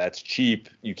for that. That's cheap.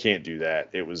 You can't do that.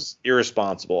 It was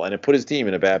irresponsible, and it put his team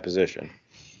in a bad position.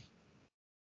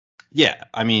 Yeah,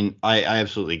 I mean, I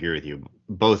absolutely agree with you.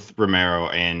 Both Romero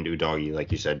and Udogie,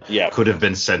 like you said, could have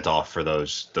been sent off for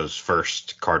those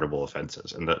first cardable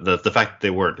offenses, and the fact that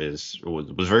they weren't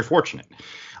was very fortunate.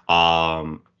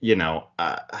 I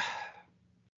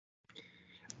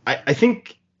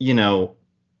think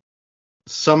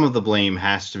some of the blame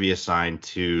has to be assigned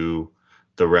to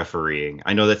the refereeing.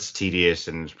 I know that's tedious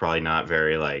and it's probably not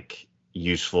very like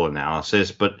useful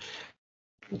analysis, but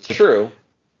it's true.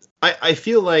 I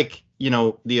feel like,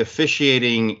 the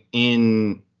officiating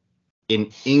in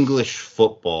English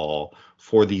football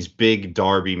for these big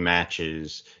derby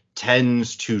matches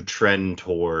tends to trend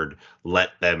toward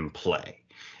let them play,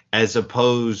 as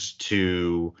opposed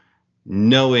to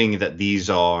knowing that these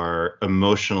are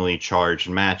emotionally charged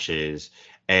matches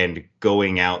and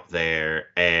going out there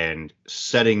and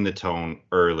setting the tone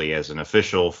early as an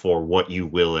official for what you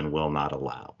will and will not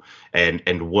allow.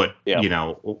 And what,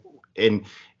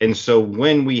 And so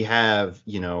when we have,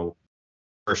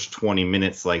 first 20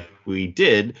 minutes like we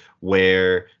did,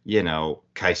 where,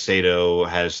 Caicedo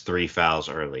has 3 fouls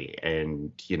early,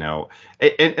 and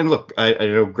look, I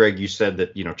know, Greg, you said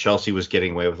that, Chelsea was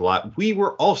getting away with a lot. We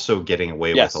were also getting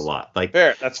away with a lot. Like,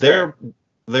 fair. That's fair.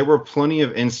 there were plenty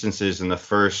of instances in the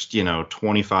first,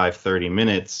 25, 30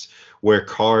 minutes where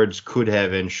cards could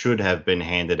have and should have been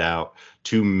handed out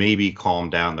to maybe calm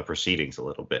down the proceedings a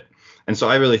little bit. And so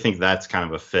I really think that's kind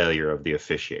of a failure of the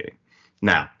officiating.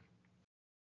 Now,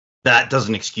 that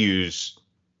doesn't excuse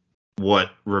what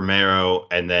Romero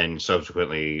and then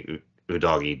subsequently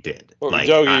Udogie did. Well, Like,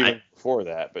 Udogie even before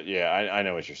that, but yeah, I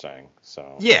know what you're saying.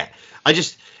 So yeah, I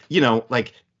just,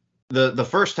 like the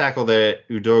first tackle that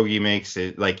Udogie makes,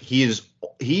 it like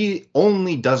he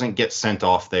only doesn't get sent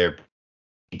off there.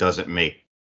 He doesn't make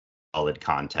solid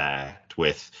contact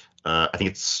with I think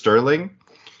it's Sterling.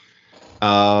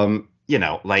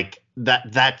 Like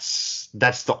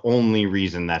that's the only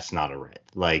reason that's not a red.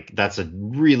 Like, that's a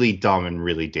really dumb and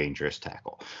really dangerous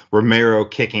tackle. Romero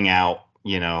kicking out,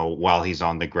 while he's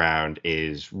on the ground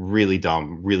is really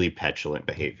dumb, really petulant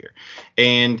behavior.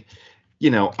 And,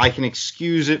 I can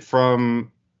excuse it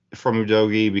from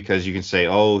Udogie because you can say,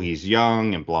 oh, he's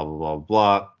young and blah, blah, blah,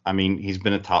 blah. I mean, he's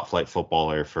been a top flight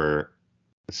footballer for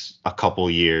a couple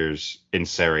years in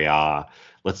Serie A.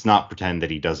 Let's not pretend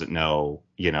that he doesn't know,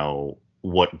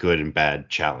 what good and bad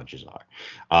challenges are.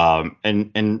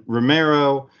 And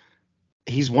Romero,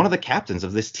 he's one of the captains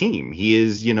of this team. He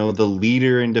is, the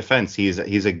leader in defense. He's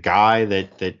a guy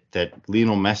that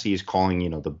Lionel Messi is calling,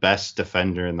 the best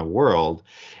defender in the world.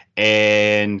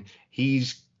 And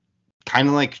he's kind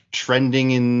of like trending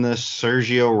in the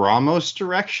Sergio Ramos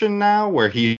direction now,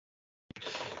 where we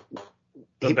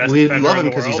love him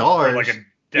because he's ours.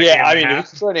 Yeah, I mean, if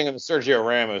he's trending in the Sergio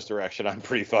Ramos direction, I'm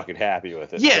pretty fucking happy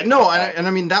with it. Yeah, no, and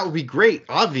I mean, that would be great,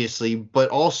 obviously, but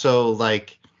also,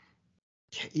 like,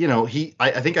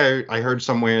 I think I heard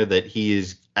somewhere that he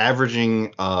is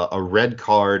averaging a red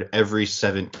card every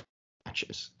 7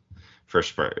 matches for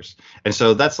Spurs. And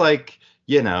so that's like,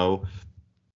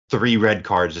 3 red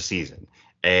cards a season.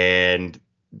 And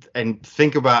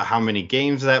think about how many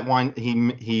games that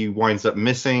he winds up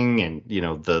missing, and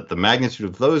the magnitude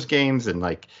of those games, and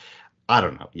like, I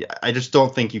don't know. Yeah, I just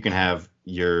don't think you can have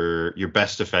your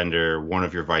best defender, one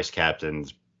of your vice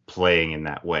captains, playing in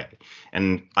that way.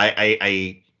 And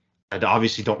I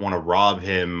obviously don't want to rob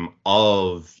him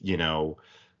of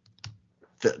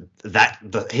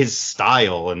his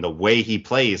style and the way he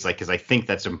plays, like, because I think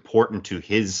that's important to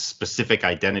his specific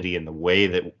identity and the way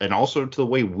that, and also to the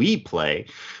way we play.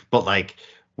 But like,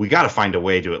 we got to find a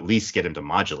way to at least get him to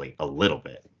modulate a little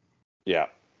bit. Yeah,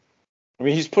 I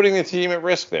mean, he's putting the team at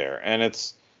risk there, and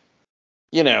it's,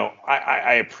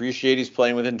 I appreciate he's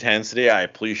playing with intensity. I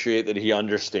appreciate that he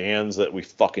understands that we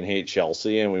fucking hate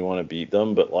Chelsea and we want to beat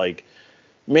them. But like,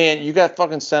 man, you got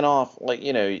fucking sent off, like,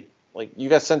 like, you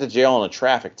got sent to jail on a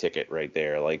traffic ticket right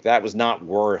there. Like, that was not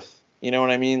worth, you know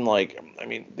what I mean? Like, I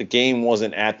mean, the game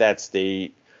wasn't at that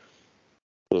state.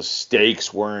 The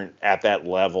stakes weren't at that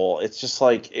level. It's just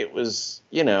like, it was,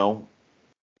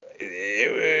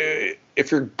 if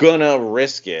you're gonna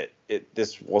risk it,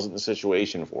 this wasn't the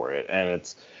situation for it. And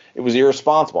it was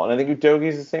irresponsible. And I think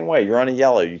Udogie's the same way. You're on a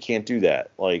yellow. You can't do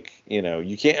that. Like,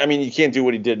 you can't do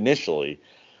what he did initially.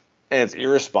 And it's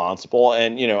irresponsible.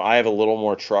 And, I have a little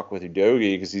more truck with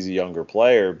Udogie because he's a younger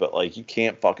player, but like, you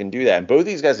can't fucking do that. And both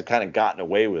these guys have kind of gotten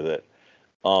away with it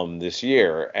this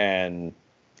year. And,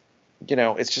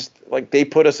 it's just like, they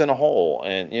put us in a hole.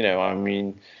 And, I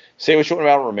mean, say what you want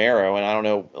about Romero, and I don't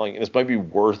know, like, this might be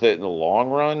worth it in the long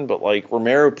run, but like,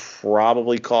 Romero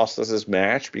probably cost us this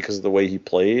match because of the way he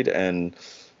played. And,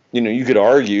 you could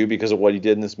argue because of what he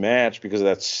did in this match, because of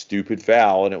that stupid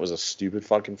foul, and it was a stupid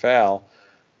fucking foul.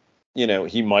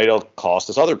 He might have cost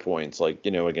us other points, like,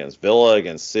 against Villa,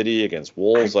 against City, against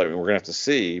Wolves. We're going to have to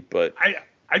see. But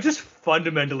I just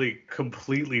fundamentally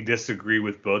completely disagree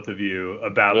with both of you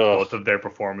about both of their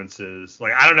performances.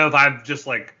 Like, I don't know if I've just,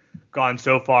 like, gone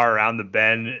so far around the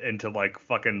bend into, like,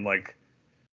 fucking, like,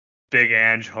 Big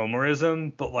Ange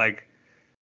homerism. But, like,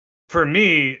 for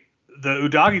me, the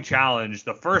Udogie challenge,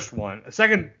 the first one, the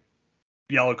second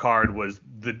yellow card was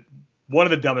one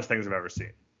of the dumbest things I've ever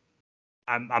seen.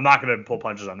 I'm not going to pull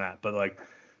punches on that, but like,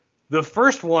 the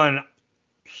first one,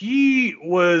 it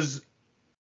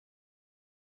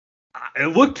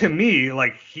looked to me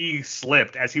like he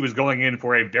slipped as he was going in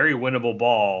for a very winnable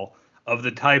ball of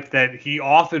the type that he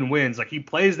often wins. Like, he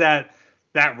plays that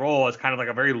role as kind of like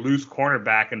a very loose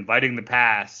cornerback, inviting the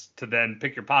pass to then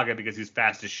pick your pocket because he's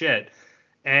fast as shit.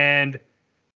 And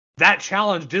that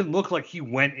challenge didn't look like he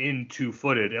went in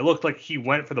two-footed. It looked like he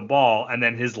went for the ball, and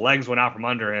then his legs went out from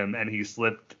under him, and he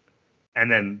slipped,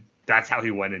 and then that's how he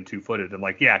went in two-footed. And,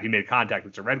 like, yeah, if he made contact,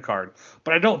 it's a red card.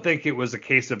 But I don't think it was a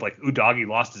case of, like, Udogie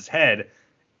lost his head.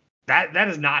 That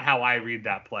is not how I read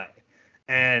that play.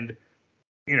 And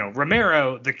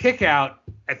Romero, the kick out,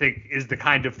 I think, is the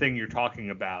kind of thing you're talking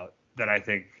about that I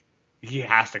think he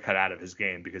has to cut out of his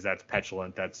game because that's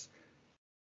petulant. That's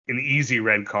an easy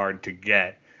red card to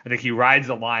get. I think he rides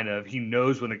the line of he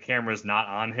knows when the camera's not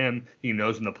on him, he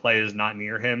knows when the play is not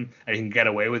near him, and he can get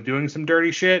away with doing some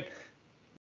dirty shit.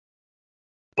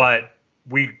 But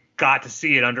we got to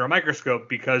see it under a microscope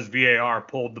because VAR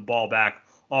pulled the ball back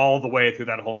all the way through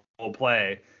that whole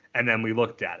play, and then we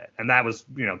looked at it. And that was,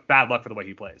 bad luck for the way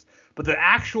he plays. But the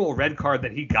actual red card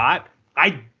that he got,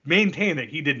 I maintain that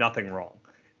he did nothing wrong.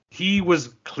 He was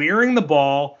clearing the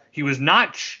ball. He was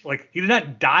not he did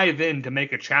not dive in to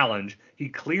make a challenge. He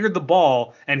cleared the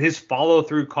ball, and his follow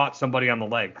through caught somebody on the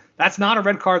leg. That's not a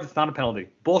red card. That's not a penalty.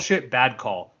 Bullshit. Bad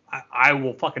call. I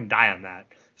will fucking die on that.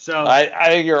 So I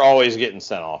think you're always getting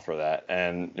sent off for that,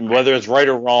 and whether it's right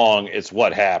or wrong, it's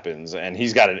what happens, and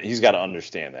he's got to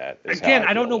understand that. Again,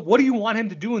 I don't know, what do you want him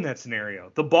to do in that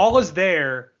scenario? The ball is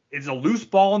there. It's a loose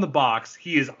ball in the box.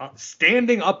 He is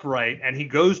standing upright, and he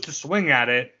goes to swing at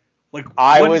it. Like,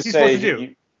 what is he supposed to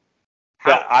do?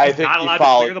 I think not he allowed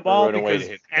to clear the ball because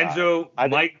Enzo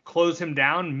might close him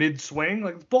down mid-swing.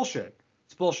 Like, it's bullshit.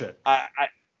 It's bullshit.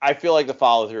 I feel like the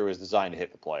follow through is designed to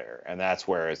hit the player, and that's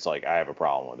where it's like I have a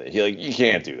problem with it. You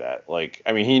can't do that. Like,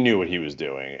 I mean, he knew what he was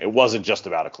doing. It wasn't just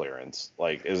about a clearance.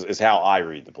 Like, is how I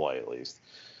read the play at least.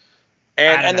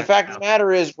 And the fact of the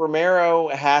matter is, Romero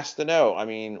has to know. I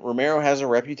mean, Romero has a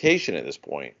reputation at this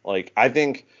point. Like, I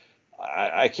think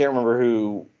I can't remember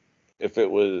who. If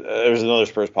it was, there was another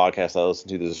Spurs podcast I listened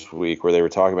to this week where they were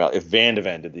talking about if Van de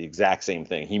Ven did the exact same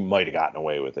thing, he might have gotten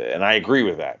away with it. And I agree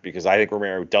with that because I think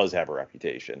Romero does have a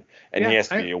reputation and he has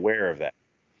to be aware of that.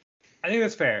 I think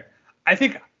that's fair. I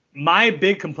think my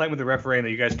big complaint with the refereeing that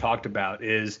you guys talked about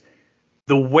is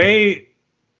the way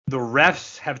the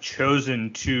refs have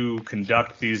chosen to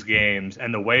conduct these games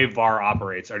and the way VAR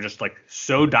operates are just like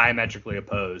so diametrically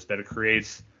opposed that it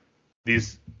creates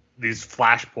these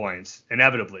flashpoints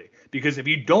inevitably. Because if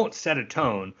you don't set a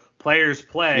tone, players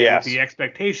play with the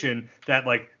expectation that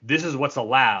like this is what's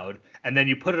allowed, and then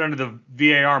you put it under the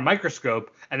VAR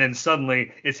microscope, and then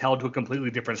suddenly it's held to a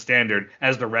completely different standard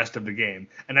as the rest of the game.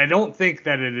 And I don't think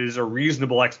that it is a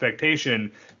reasonable expectation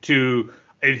to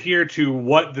adhere to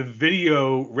what the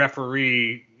video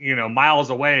referee, miles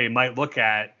away might look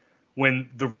at when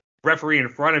the referee in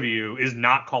front of you is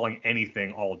not calling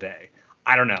anything all day.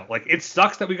 I don't know. Like, it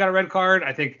sucks that we got a red card.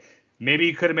 I think maybe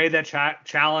he could have made that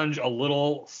challenge a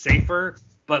little safer.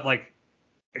 But, like,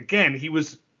 again, he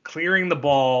was clearing the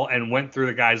ball and went through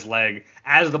the guy's leg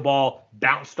as the ball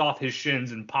bounced off his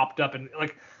shins and popped up. And,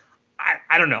 like,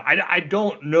 I don't know. I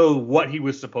don't know what he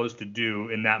was supposed to do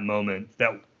in that moment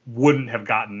that wouldn't have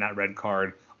gotten that red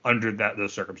card under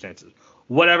those circumstances.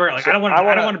 Whatever. Like, so I don't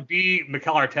want to be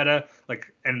Mikel Arteta,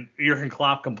 like, and Jurgen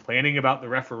Klopp complaining about the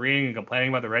refereeing and complaining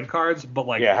about the red cards, but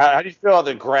like, yeah. How do you feel about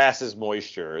the grass's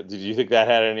moisture? Did you think that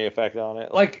had any effect on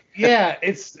it? Like, yeah,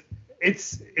 it's a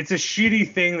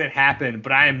shitty thing that happened,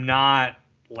 but I am not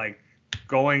like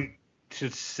going to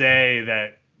say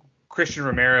that Christian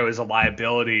Romero is a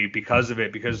liability because of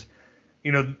it, because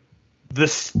the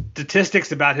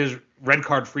statistics about his red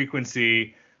card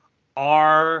frequency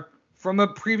are from a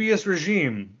previous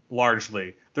regime,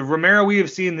 largely. The Romero we have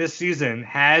seen this season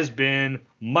has been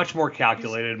much more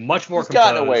calculated, much more composed.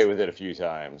 He's gotten away with it a few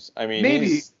times. I mean,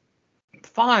 maybe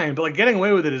fine, but like getting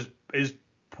away with it is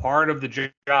part of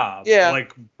the job. Yeah.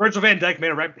 Like Virgil van Dijk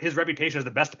made his reputation as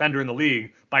the best defender in the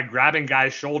league by grabbing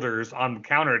guys' shoulders on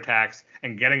counterattacks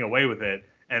and getting away with it.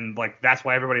 And like that's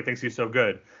why everybody thinks he's so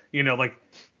good. Like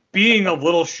being a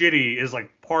little shitty is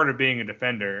like part of being a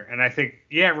defender. And I think,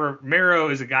 Romero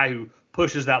is a guy who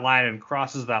pushes that line and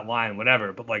crosses that line,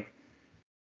 whatever. But like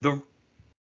the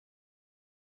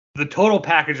total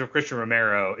package of Christian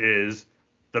Romero is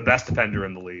the best defender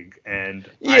in the league. And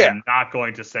I am not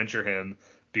going to censure him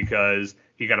because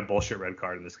he got a bullshit red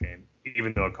card in this game,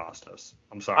 even though it cost us.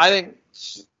 I'm sorry. I think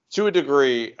to a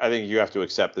degree, I think you have to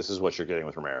accept this is what you're getting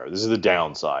with Romero. This is the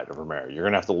downside of Romero. You're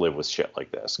going to have to live with shit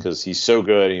like this because he's so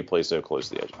good and he plays so close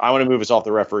to the edge. I want to move us off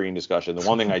the refereeing discussion. The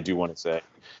one thing I do want to say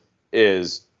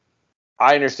is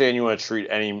I understand you want to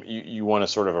treat you want to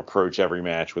sort of approach every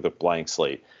match with a blank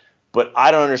slate. But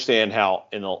I don't understand how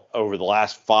over the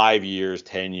last 5 years,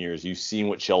 10 years, you've seen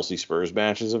what Chelsea Spurs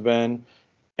matches have been,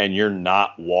 and you're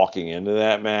not walking into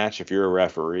that match if you're a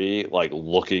referee like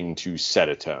looking to set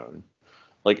a tone.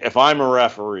 Like if I'm a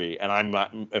referee and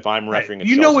if I'm refereeing,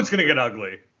 it's going to get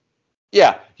ugly.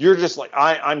 Yeah, you're just like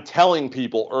I'm telling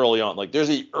people early on, like there's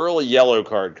an early yellow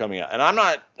card coming out, and I'm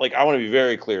not like I want to be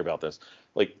very clear about this.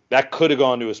 Like that could have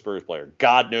gone to a Spurs player.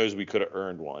 God knows we could have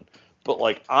earned one. But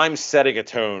like I'm setting a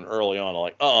tone early on,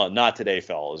 like, not today,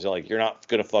 fellas. You're not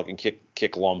gonna fucking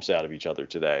kick lumps out of each other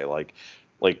today.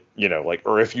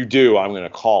 Or if you do, I'm gonna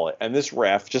call it. And this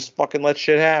ref just fucking let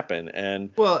shit happen.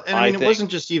 And Well, and I mean, it wasn't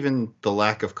just even the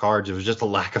lack of cards; it was just a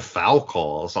lack of foul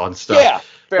calls on stuff. Yeah,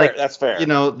 fair. That's fair.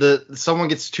 Someone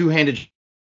gets two-handed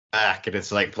back, and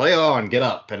it's like, play on, get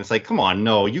up, and it's like, come on,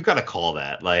 no, you got to call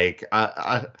that.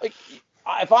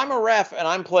 If I'm a ref and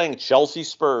I'm playing Chelsea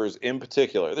Spurs in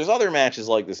particular, there's other matches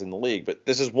like this in the league, but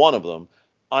this is one of them.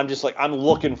 I'm just like, I'm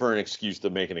looking for an excuse to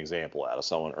make an example out of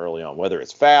someone early on, whether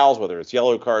it's fouls, whether it's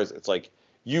yellow cards. It's like,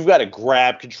 you've got to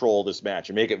grab control of this match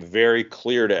and make it very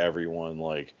clear to everyone.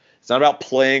 Like, it's not about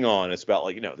playing on. It's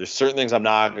about, there's certain things I'm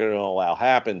not going to allow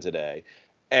happen today.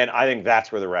 And I think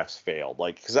that's where the refs failed.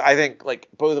 Because I think,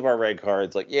 both of our red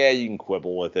cards, you can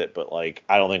quibble with it, but, I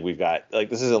don't think we've got,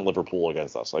 this isn't Liverpool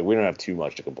against us. We don't have too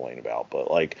much to complain about. But,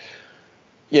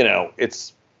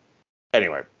 it's,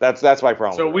 anyway, that's my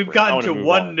problem. So we've gotten to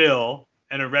 1-0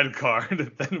 and a red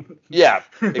card. Yeah,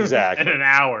 exactly. In an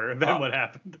hour. Then what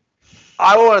happened?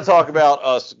 I want to talk about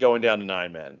us going down to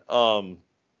 9 men.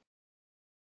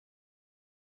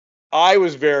 I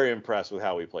was very impressed with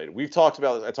how we played. I talked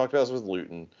about this with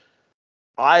Luton.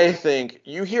 I think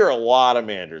you hear a lot of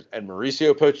managers, and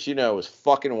Mauricio Pochettino is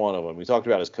fucking one of them. We talked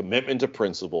about his commitment to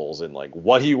principles and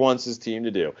what he wants his team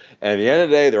to do. And at the end of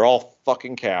the day, they're all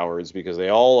fucking cowards because they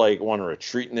all want to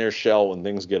retreat in their shell when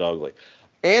things get ugly.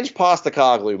 Ange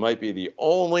Postecoglou might be the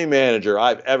only manager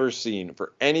I've ever seen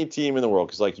for any team in the world.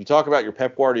 Because you talk about your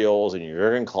Pep Guardiolas and your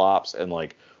Jurgen Klopps,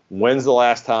 and when's the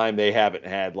last time they haven't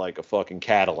had a fucking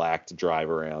Cadillac to drive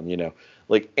around?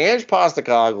 Ange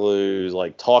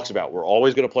Postecoglou talks about, we're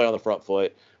always going to play on the front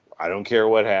foot. I don't care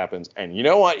what happens. And you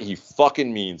know what? He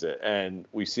fucking means it. And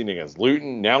we've seen it against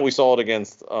Luton. Now we saw it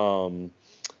against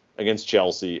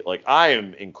Chelsea. I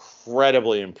am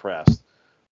incredibly impressed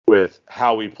with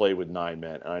how we play with 9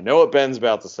 men. And I know what Ben's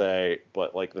about to say,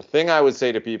 but the thing I would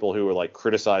say to people who are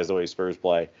criticize the way Spurs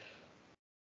play,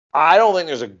 I don't think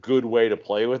there's a good way to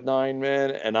play with 9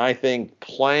 men. And I think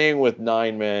playing with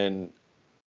 9 men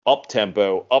up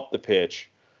tempo, up the pitch,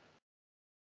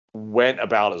 went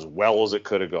about as well as it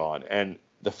could have gone. And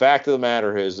the fact of the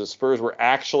matter is the Spurs were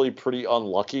actually pretty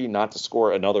unlucky not to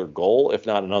score another goal, if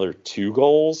not another 2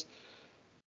 goals.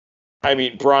 I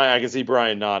mean, Brian, I can see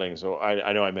Brian nodding, so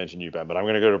I know I mentioned you, Ben, but I'm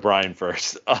going to go to Brian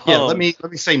first. Let me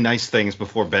say nice things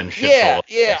before Ben shits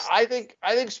Yeah. I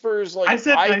think Spurs I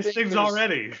said nice things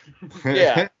already.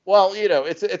 Yeah. Well,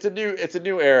 it's a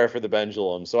new era for the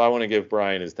pendulum, so I want to give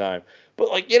Brian his time. But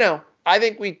I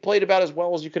think we played about as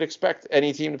well as you could expect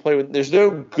any team to play with. There's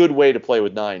no good way to play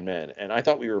with 9 men, and I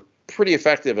thought we were pretty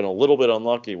effective and a little bit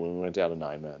unlucky when we went down to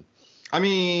 9 men. I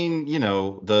mean,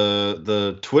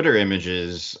 the Twitter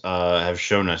images have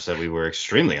shown us that we were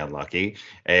extremely unlucky,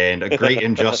 and a great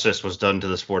injustice was done to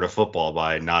the sport of football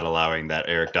by not allowing that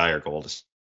Eric Dyer goal to.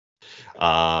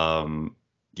 I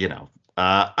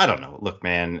don't know. Look,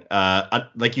 man,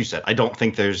 like you said, I don't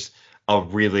think there's a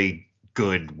really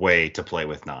good way to play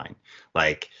with 9.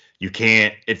 You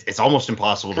can't. It's almost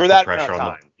impossible to put pressure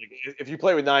on them. If you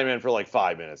play with 9 men for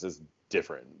 5 minutes, it's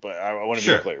different, but I want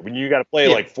to be clear. When you got to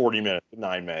play 40 minutes with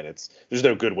 9 men, there's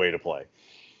no good way to play.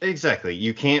 Exactly.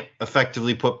 You can't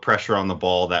effectively put pressure on the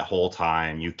ball that whole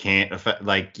time. You can't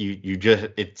you just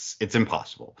it's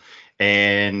impossible.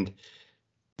 And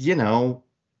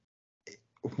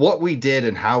what we did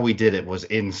and how we did it was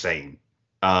insane.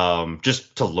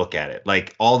 Just to look at it,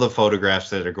 all the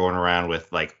photographs that are going around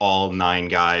with all 9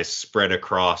 guys spread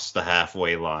across the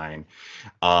halfway line.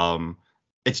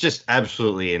 It's just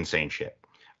absolutely insane shit.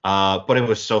 But it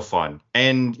was so fun.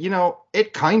 And,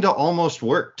 it kind of almost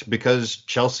worked because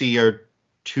Chelsea are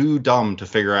too dumb to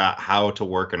figure out how to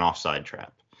work an offside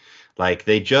trap. They're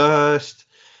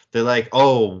like,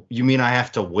 oh, you mean I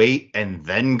have to wait and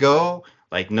then go?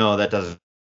 No, that doesn't.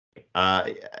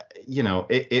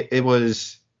 It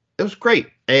was great.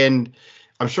 And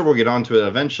I'm sure we'll get onto it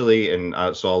eventually. And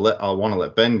so I'll want to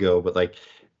let Ben go. But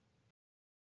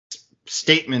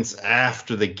statements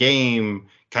after the game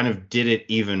kind of did it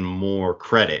even more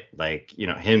credit.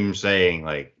 Him saying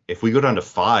if we go down to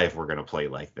 5, we're going to play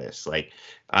like this.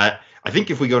 I think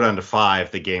if we go down to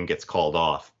 5, the game gets called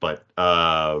off, but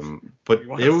it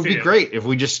would be great if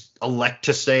we just elect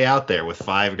to stay out there with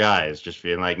 5 guys just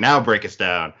being now break us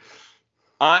down.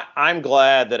 I'm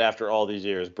glad that after all these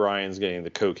years, Brian's getting the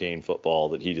cocaine football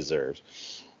that he deserves.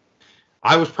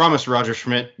 I was promised Roger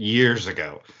Schmidt years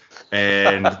ago.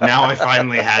 And now I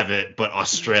finally have it, but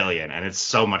Australian, and it's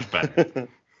so much better.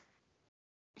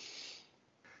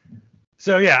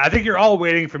 So, yeah, I think you're all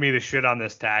waiting for me to shit on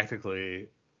this tactically,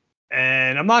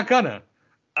 and I'm not gonna.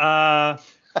 I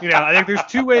think there's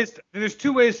two ways. There's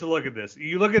two ways to look at this.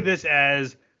 You look at this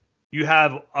as you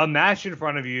have a match in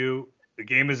front of you. The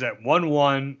game is at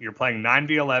 1-1. You're playing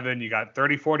 9v11. You got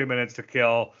 30, 40 minutes to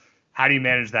kill. How do you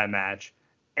manage that match?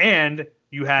 And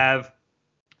you have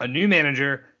a new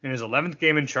manager in his 11th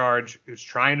game in charge who's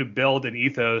trying to build an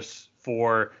ethos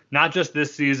for not just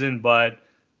this season, but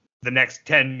the next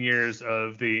 10 years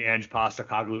of the Ange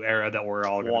Postecoglou era that we're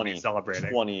all going to be celebrating.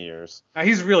 20 years. Now,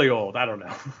 he's really old. I don't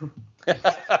know.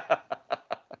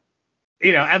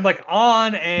 And like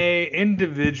on a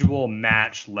individual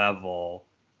match level,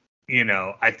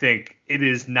 I think it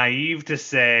is naive to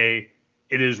say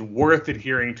it is worth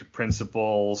adhering to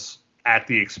principles at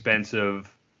the expense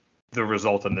of the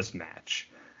result in this match.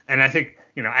 And I think,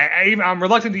 I'm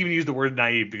reluctant to even use the word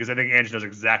naive because I think Ange knows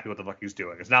exactly what the fuck he's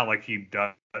doing. It's not like he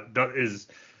is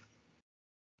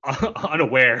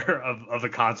unaware of the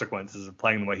consequences of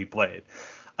playing the way he played.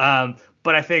 But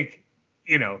I think,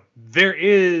 there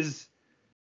is,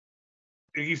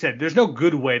 like you said, there's no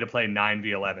good way to play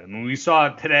 9v11. When we saw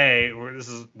today, or this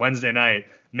is Wednesday night,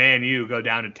 Man U go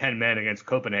down to 10 men against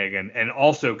Copenhagen and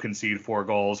also concede 4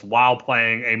 goals while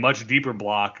playing a much deeper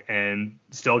block and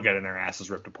still getting their asses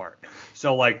ripped apart.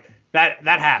 So like that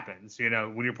happens,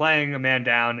 when you're playing a man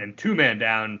down and 2 men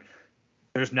down,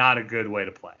 there's not a good way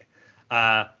to play.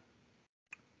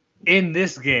 In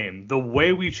this game, the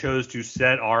way we chose to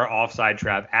set our offside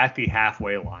trap at the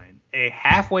halfway line, a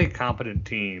halfway competent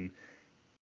team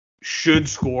should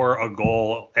score a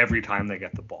goal every time they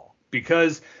get the ball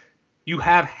because you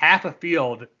have half a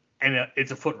field and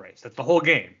it's a foot race. That's the whole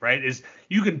game, right? Is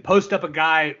you can post up a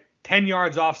guy 10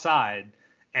 yards offside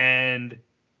and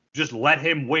just let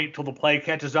him wait till the play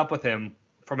catches up with him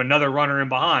from another runner in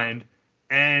behind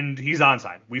and he's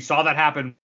onside. We saw that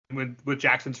happen with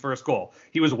Jackson's first goal.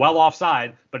 He was well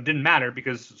offside, but it didn't matter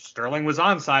because Sterling was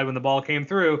onside when the ball came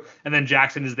through and then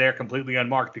Jackson is there completely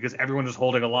unmarked because everyone is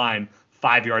holding a line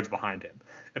 5 yards behind him.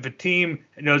 If a team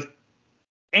knows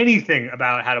anything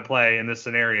about how to play in this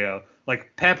scenario,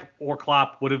 like Pep or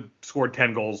Klopp would have scored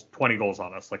 10 goals, 20 goals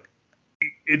on us. Like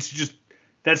that's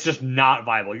just not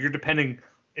viable. You're depending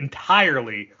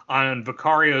entirely on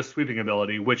Vicario's sweeping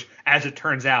ability, which as it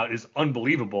turns out is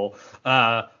unbelievable.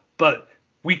 But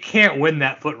we can't win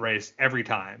that foot race every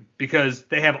time because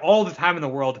they have all the time in the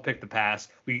world to pick the pass.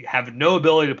 We have no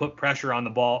ability to put pressure on the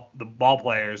ball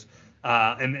players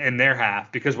in their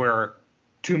half because we're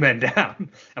 2 men down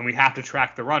and we have to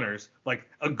track the runners. Like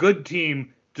a good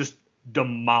team just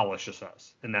demolishes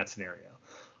us in that scenario.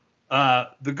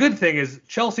 The good thing is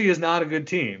Chelsea is not a good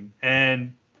team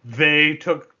and they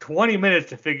took 20 minutes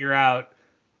to figure out,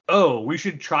 we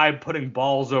should try putting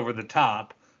balls over the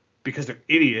top because they're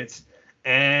idiots.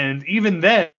 And even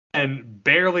then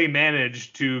barely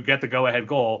managed to get the go-ahead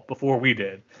goal before we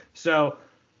did. So,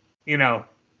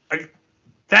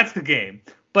 that's the game.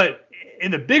 But in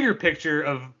the bigger picture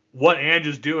of what Ange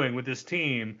is doing with this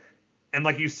team, and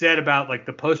like you said about like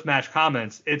the post-match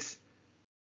comments,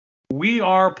 we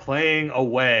are playing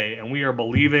away and we are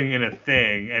believing in a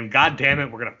thing, and God damn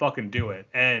it, we're gonna fucking do it.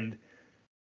 And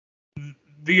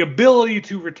the ability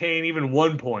to retain even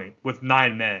 1 point with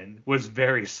 9 men was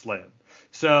very slim.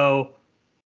 So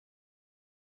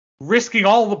risking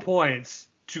all the points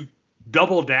to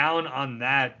double down on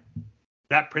that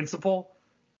principle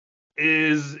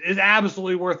is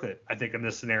absolutely worth it, I think, in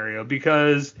this scenario,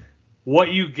 because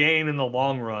what you gain in the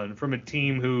long run from a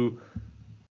team who,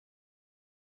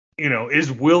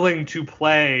 is willing to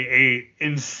play a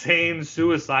insane,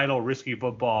 suicidal, risky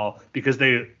football because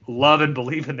they love and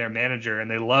believe in their manager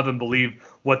and they love and believe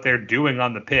what they're doing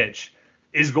on the pitch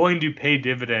is going to pay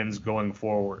dividends going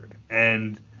forward.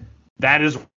 And that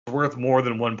is worth more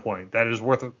than 1 point. That is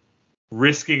worth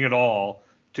risking it all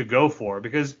to go for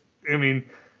because, even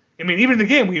in the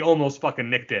game, we almost fucking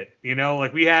nicked it.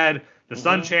 Like we had the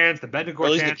Sun chance, the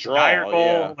Bentancur chance, the Dyer goal.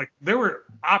 Yeah. Like there were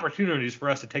opportunities for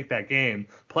us to take that game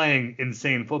playing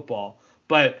insane football.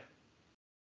 But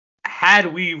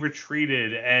had we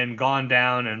retreated and gone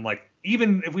down and like,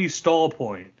 even if we stole a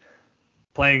point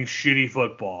playing shitty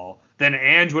football, then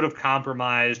Ange would have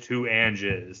compromised who Ange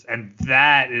is. And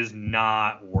that is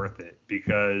not worth it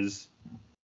because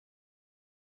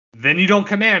then you don't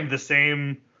command the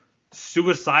same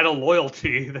suicidal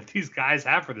loyalty that these guys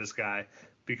have for this guy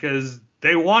because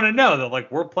they want to know that like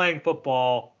we're playing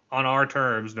football on our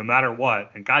terms no matter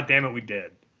what, and god damn it, we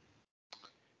did.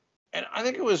 And I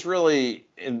think it was really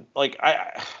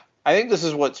I think this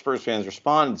is what Spurs fans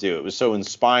responded to. It was so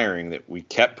inspiring that we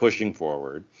kept pushing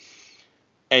forward.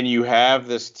 and you have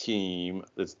this team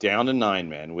that's down to 9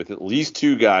 men with at least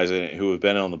 2 guys in it who have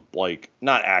been on the, like,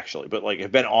 not actually, but like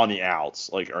have been on the outs,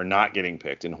 like are not getting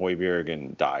picked in Højbjerg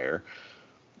and Dyer,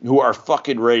 who are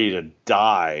fucking ready to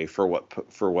die for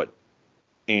what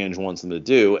Ange wants them to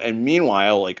do. And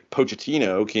meanwhile, like,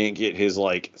 Pochettino can't get his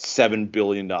like $7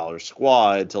 billion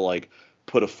squad to like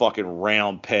put a fucking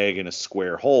round peg in a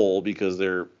square hole because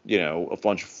they're, a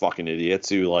bunch of fucking idiots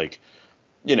who like,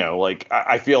 like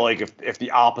I feel like if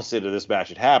the opposite of this match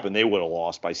had happened, they would have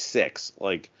lost by 6.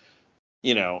 Like,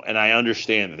 and I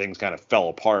understand that things kind of fell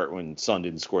apart when Son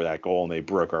didn't score that goal and they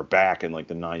broke our back in like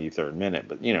the 93rd minute.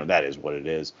 But, that is what it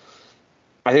is.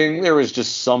 I think there was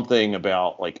just something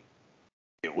about like,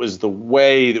 it was the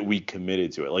way that we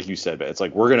committed to it. Like you said, it's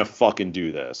like, we're going to fucking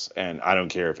do this. And I don't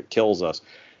care if it kills us.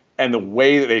 And the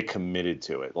way that they committed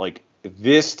to it, like,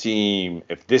 this team,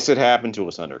 if this had happened to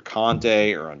us under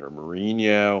Conte or under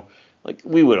Mourinho, like,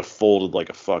 we would have folded like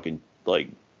a fucking, like,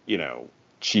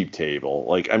 cheap table.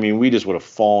 Like, I mean, we just would have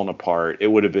fallen apart. It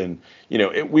would have been,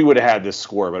 we would have had this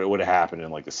score, but it would have happened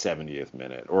in like the 70th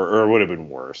minute or it would have been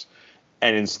worse.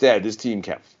 And instead, this team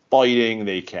kept fighting.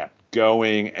 They kept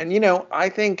going. And, I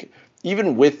think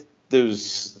even with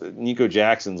those Nico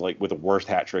Jacksons, like with the worst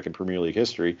hat trick in Premier League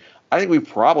history, I think we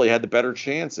probably had the better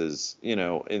chances.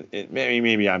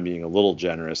 Maybe I'm being a little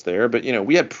generous there, but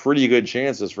we had pretty good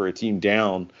chances for a team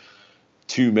down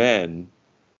 2 men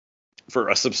for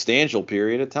a substantial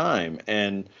period of time,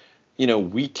 and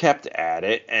we kept at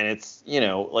it. And it's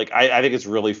like I think it's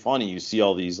really funny. You see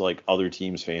all these like other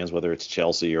teams fans, whether it's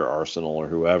Chelsea or Arsenal or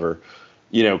whoever,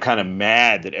 kind of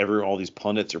mad that all these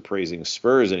pundits are praising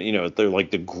Spurs, and they're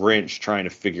like the Grinch trying to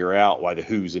figure out why the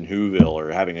Who's in Whoville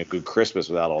are having a good Christmas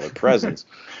without all their presents.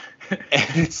 And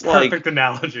it's like perfect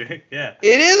analogy. Yeah,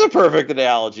 it is a perfect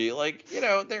analogy. Like,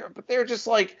 they're just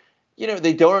like,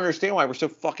 they don't understand why we're so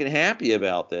fucking happy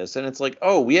about this. And it's like,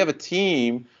 oh, we have a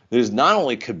team that is not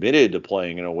only committed to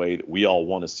playing in a way that we all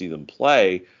want to see them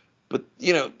play, but,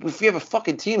 if we have a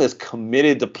fucking team that's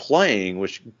committed to playing,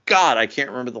 which, God, I can't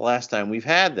remember the last time we've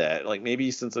had that. Like,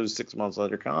 maybe since those 6 months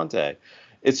under Conte.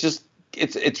 It's just,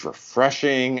 it's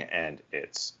refreshing and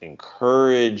it's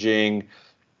encouraging.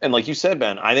 And like you said,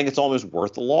 Ben, I think it's almost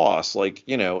worth the loss. Like,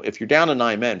 if you're down to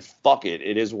 9 men, fuck it.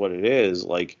 It is what it is.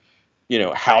 Like,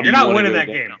 how do you You're not want winning to that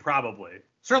go game, down? probably.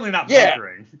 Certainly not Yeah.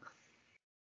 bunkering.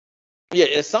 Yeah,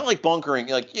 it's not like bunkering.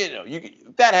 Like,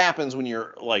 that happens when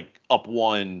you're like up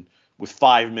 1 with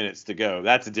 5 minutes to go.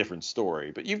 That's a different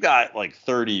story. But you've got like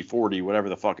 30, 40, whatever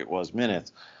the fuck it was,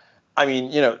 minutes. I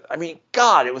mean,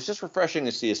 God, it was just refreshing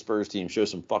to see a Spurs team show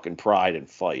some fucking pride and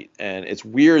fight. And it's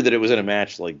weird that it was in a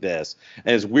match like this.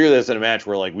 And it's weird that it's in a match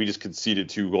where like we just conceded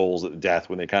 2 goals at the death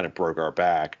when they kind of broke our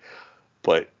back.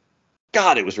 But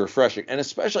God, it was refreshing. And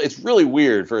especially, it's really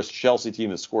weird for a Chelsea team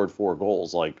that scored 4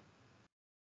 goals. Like,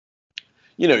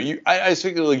 I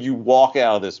think like you walk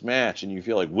out of this match and you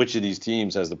feel like which of these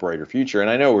teams has the brighter future. And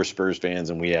I know we're Spurs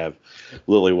fans and we have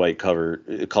lily white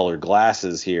colored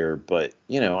glasses here, but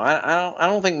I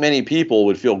don't think many people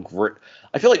would feel great.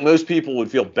 I feel like most people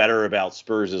would feel better about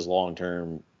Spurs' long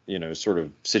term, sort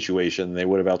of situation than they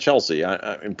would about Chelsea.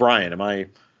 And Brian, am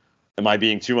I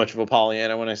being too much of a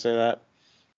Pollyanna when I say that?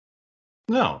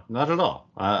 No, not at all.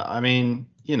 I mean,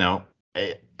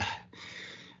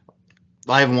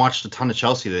 I haven't watched a ton of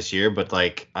Chelsea this year, but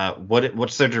like,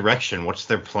 what's their direction? What's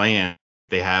their plan?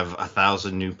 They have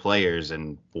 1,000 new players,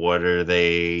 and what are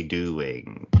they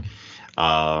doing?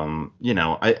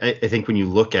 I think when you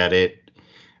look at it,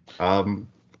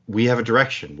 we have a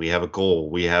direction, we have a goal,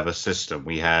 we have a system,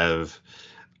 we have,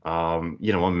 a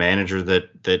manager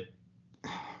that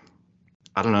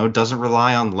I don't know, doesn't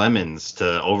rely on lemons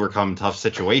to overcome tough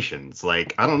situations.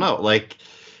 Like, I don't know, like,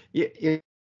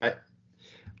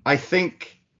 I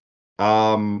think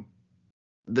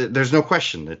there's no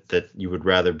question that you would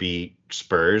rather be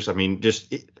Spurs. I mean,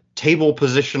 just table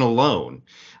position alone,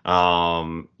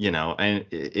 and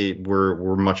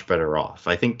we're much better off.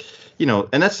 I think, and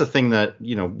that's the thing that,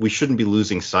 we shouldn't be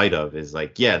losing sight of is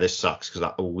like, yeah, this sucks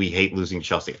because we hate losing to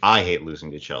Chelsea. I hate losing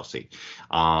to Chelsea.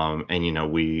 And,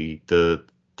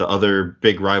 the other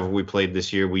big rival we played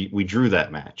this year, we drew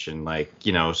that match. And like,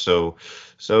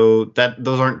 so that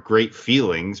those aren't great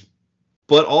feelings,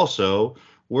 but also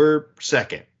we're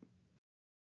second.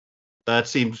 That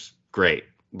seems great.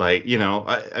 Like,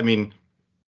 I mean,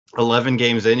 11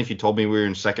 games in, if you told me we were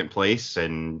in second place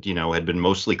and, had been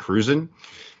mostly cruising,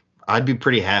 I'd be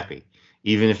pretty happy,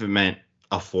 even if it meant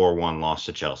a 4-1 loss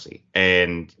to Chelsea.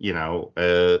 And,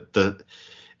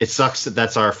 it sucks that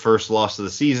that's our first loss of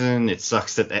the season. It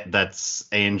sucks that that's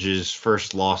Ange's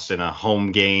first loss in a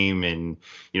home game in,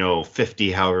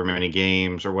 50 however many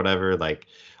games or whatever. Like,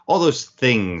 all those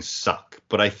things suck.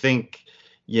 But I think,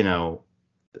 the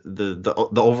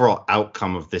overall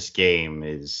outcome of this game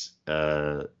is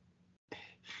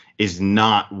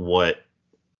not what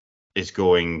is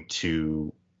going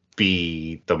to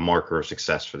be the marker of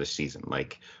success for the season.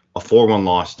 Like, a 4-1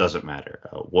 loss doesn't matter.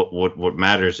 What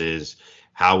matters is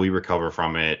how we recover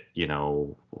from it.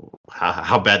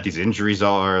 How bad these injuries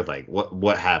are. Like,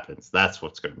 what happens. That's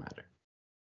what's going to matter.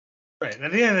 Right. And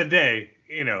at the end of the day,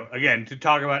 again, to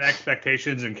talk about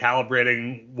expectations and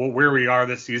calibrating where we are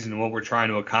this season and what we're trying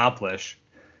to accomplish,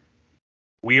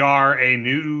 we are a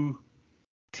new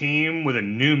team with a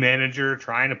new manager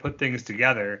trying to put things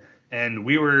together. And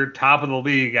we were top of the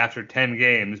league after 10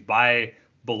 games by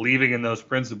believing in those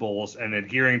principles and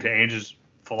adhering to Ange's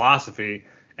philosophy.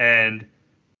 And,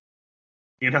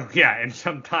 and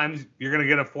sometimes you're going to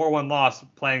get a 4-1 loss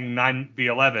playing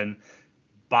 9v11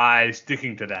 by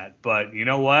sticking to that. But you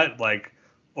know what? Like,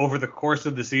 over the course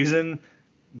of the season,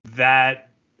 that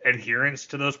adherence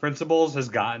to those principles has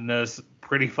gotten us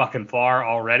pretty fucking far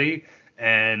already.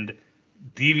 And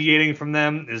deviating from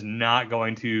them is not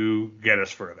going to get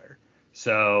us further.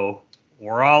 So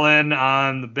we're all in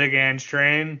on the Big Ange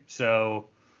train. So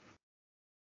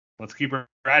let's keep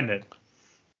riding it.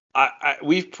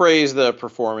 We've praised the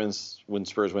performance when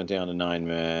Spurs went down to 9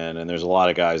 men, and there's a lot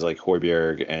of guys like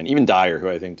Højbjerg and even Dyer who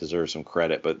I think deserve some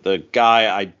credit. But the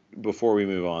guy before we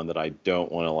move on that I don't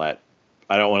want to let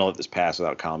this pass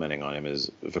without commenting on him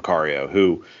is Vicario,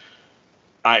 who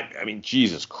I mean,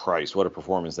 Jesus Christ, what a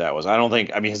performance that was.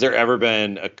 Has there ever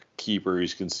been a keeper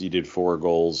who's conceded 4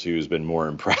 goals who's been more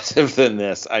impressive than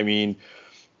this? I mean,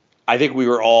 I think we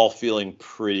were all feeling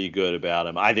pretty good about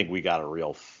him. I think we got a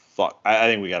real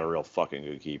fucking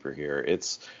good keeper here.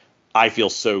 I feel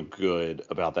so good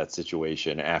about that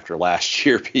situation after last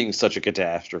year being such a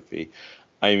catastrophe.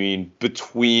 I mean,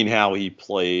 between how he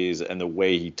plays and the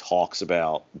way he talks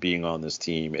about being on this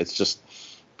team, it's just,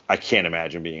 I can't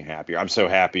imagine being happier. I'm so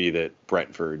happy that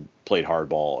Brentford played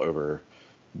hardball over,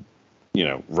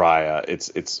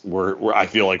 Raya. I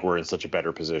feel like we're in such a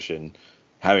better position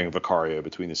having Vicario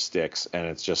between the sticks, and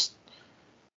it's just,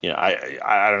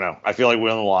 I don't know. I feel like we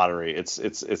won the lottery.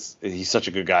 He's such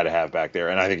a good guy to have back there,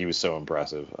 and I think he was so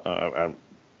impressive. I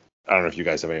don't know if you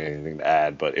guys have anything to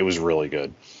add, but it was really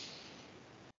good.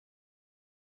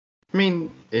 I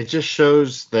mean, it just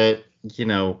shows that,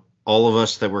 all of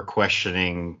us that were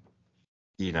questioning,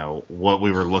 what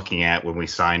we were looking at when we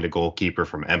signed a goalkeeper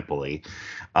from Empoli,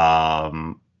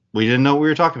 we didn't know what we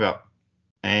were talking about.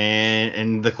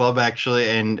 And the club actually,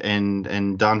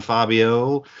 and Don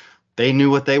Fabio, they knew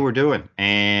what they were doing.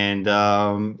 And,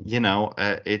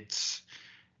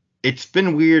 it's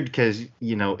been weird because,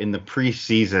 in the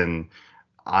preseason,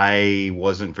 I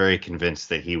wasn't very convinced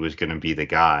that he was going to be the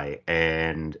guy.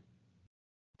 And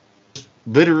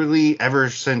literally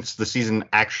ever since the season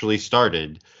actually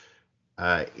started,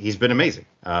 he's been amazing.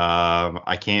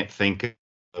 I can't think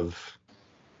of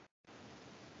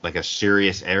like a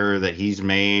serious error that he's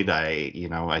made. I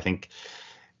think,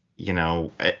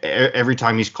 every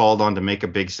time he's called on to make a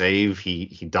big save,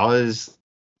 he does.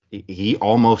 He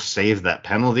almost saved that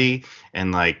penalty,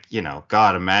 and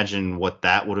God, imagine what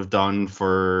that would have done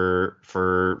for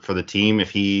the team if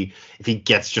he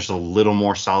gets just a little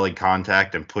more solid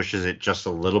contact and pushes it just a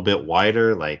little bit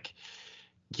wider. What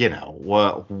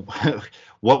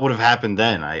would have happened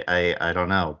then? I don't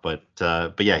know, but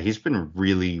yeah, he's been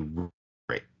really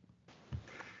great.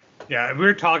 Yeah, we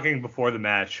were talking before the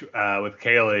match with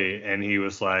Kaylee, and he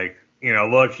was like,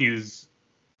 look, he's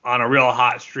on a real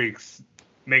hot streak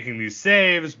making these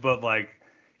saves, but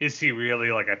is he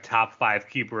really like a top 5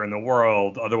 keeper in the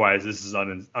world? Otherwise, this is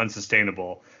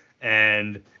unsustainable.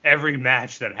 And every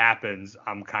match that happens,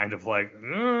 I'm kind of like,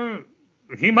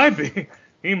 he might be.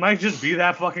 He might just be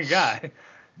that fucking guy.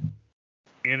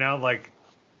 The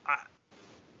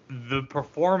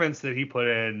performance that he put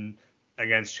in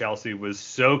against Chelsea was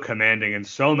so commanding in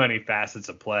so many facets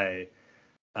of play.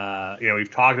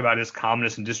 We've talked about his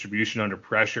calmness and distribution under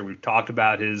pressure. We've talked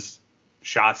about his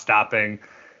shot stopping.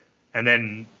 And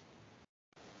then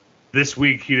this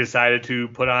week he decided to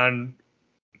put on,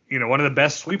 one of the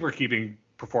best sweeper keeping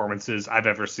performances I've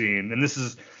ever seen. And this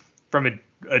is from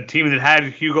a team that had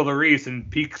Hugo Lloris in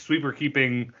peak sweeper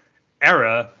keeping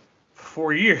era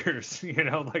for years.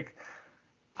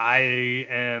 I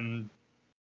am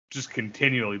just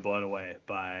continually blown away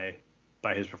by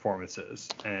his performances.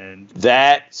 And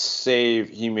that save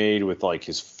he made with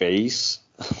his face,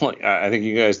 Like I think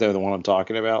you guys know the one I'm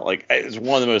talking about. Like it's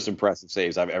one of the most impressive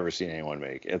saves I've ever seen anyone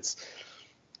make.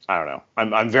 I don't know.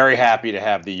 I'm very happy to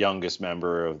have the youngest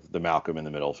member of the Malcolm in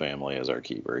the Middle family as our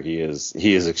keeper. He is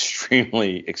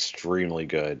extremely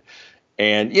good.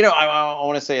 And I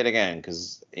want to say it again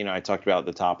because I talked about at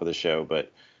the top of the show,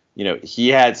 but he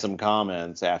had some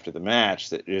comments after the match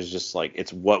that is just like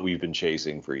it's what we've been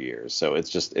chasing for years. So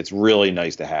it's really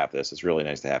nice to have this. It's really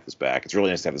nice to have this back. It's really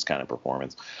nice to have this kind of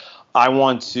performance. I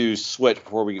want to switch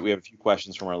before we have a few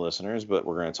questions from our listeners, but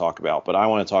we're going to talk about. But I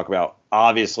want to talk about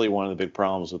obviously one of the big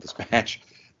problems with this match,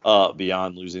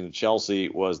 beyond losing to Chelsea,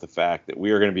 was the fact that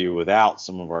we are going to be without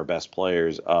some of our best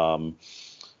players.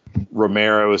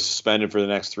 Romero is suspended for the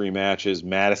next 3 matches.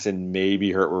 Madison may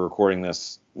be hurt. We're recording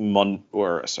this we're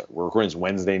recording this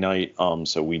Wednesday night,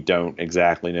 so we don't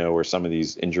exactly know where some of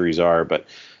these injuries are. But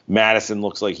Madison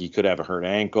looks like he could have a hurt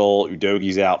ankle.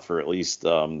 Udogie's out for at least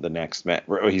the next match.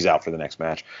 He's out for the next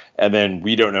match, and then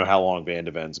we don't know how long Van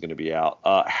de Ven's going to be out.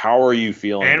 How are you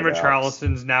feeling? And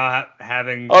Richarlison's now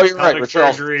having you're right. pelvic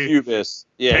surgery. Pubis.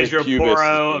 Yeah, Pedro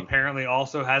Porro apparently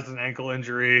also has an ankle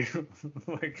injury.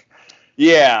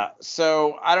 Yeah,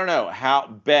 so I don't know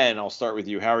Ben. I'll start with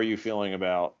you. How are you feeling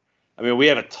about? I mean, we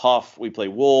have we play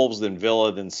Wolves, then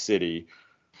Villa, then City.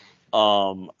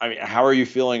 I mean, how are you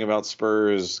feeling about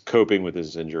Spurs coping with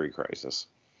this injury crisis?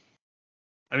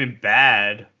 I mean,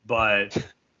 bad, but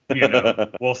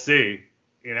we'll see.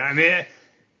 I mean,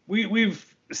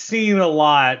 we've seen a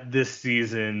lot this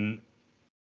season.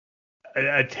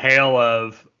 A tale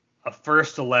of a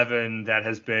first 11 that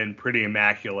has been pretty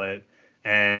immaculate,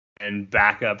 and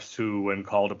backups who, when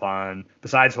called upon,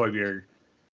 besides Højbjerg,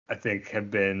 I think have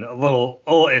been a little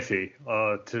iffy,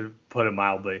 to put it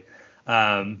mildly.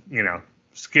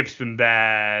 Skip's been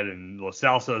bad, and Lo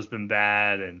Celso's been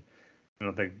bad, and I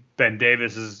don't think Ben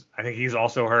Davis I think he's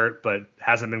also hurt, but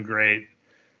hasn't been great.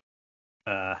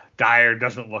 Dyer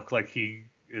doesn't look like he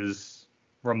is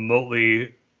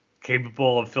remotely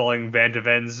capable of filling Van de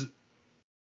Ven's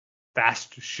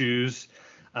fast shoes.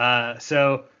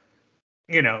 So,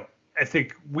 I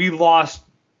think we lost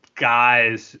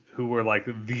guys who were like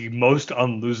the most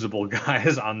unlosable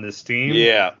guys on this team.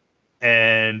 Yeah.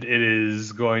 And it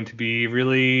is going to be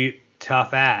really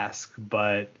tough ask,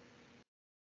 but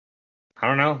I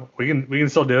don't know. We can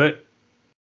still do it.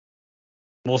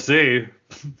 We'll see.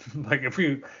 Like if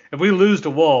we lose to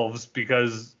Wolves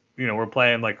because we're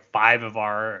playing like 5 of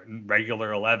our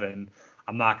regular 11,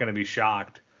 I'm not going to be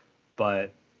shocked.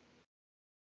 But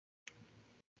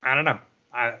I don't know.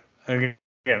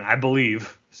 I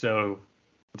believe. So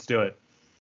let's do it.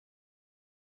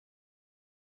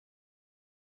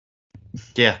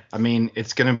 Yeah, I mean,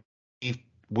 it's going to be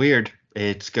weird.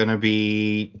 It's going to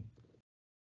be.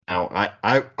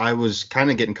 I was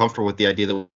kind of getting comfortable with the idea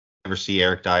that we'll never see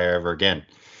Eric Dyer ever again,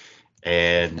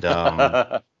 and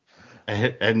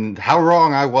and how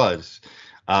wrong I was.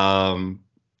 And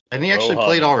he actually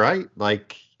played all right.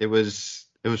 Like it was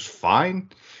fine.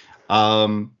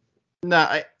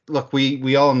 Look,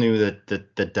 we all knew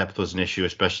that depth was an issue,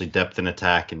 especially depth in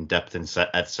attack and depth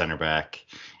at center back,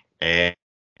 and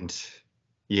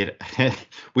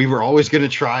we were always going to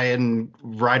try and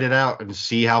ride it out and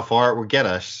see how far it would get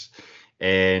us.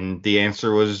 And the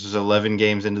answer was 11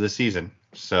 games into the season.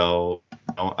 So,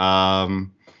 I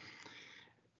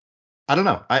don't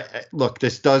know. Look,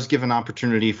 this does give an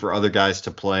opportunity for other guys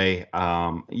to play.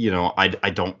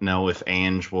 I don't know if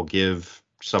Ange will give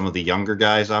some of the younger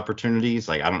guys opportunities.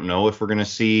 Like, I don't know if we're going to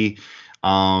see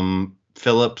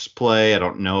Phillips play. I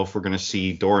don't know if we're going to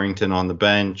see Dorrington on the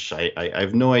bench. I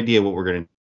have no idea what we're going to do,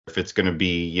 if it's going to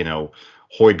be,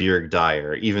 Højbjerg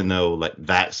Dyer, even though like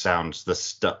that sounds the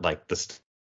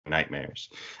nightmares.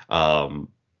 I don't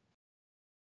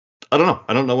know.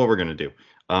 I don't know what we're going to do.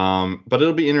 But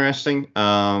it'll be interesting.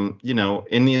 In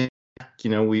the,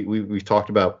 we've talked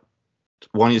about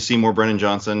wanting to see more Brennan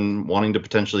Johnson, wanting to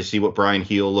potentially see what Brian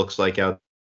Heel looks like out.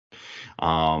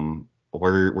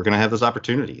 We're going to have those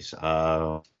opportunities.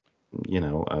 I don't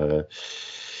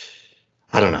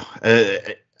know.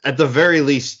 At the very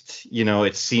least,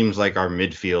 it seems like our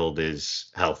midfield is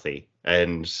healthy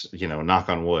and, knock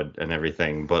on wood and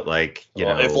everything. But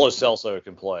if Lo Celso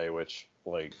can play, which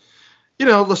Lo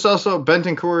Celso,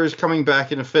 Bentancur is coming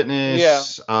back into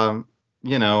fitness. Yeah.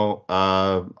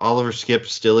 Oliver Skip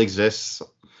still exists.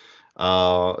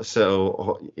 Højbjerg,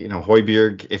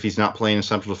 if he's not playing in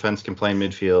central defense, can play in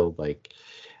midfield.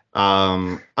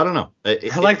 I don't know.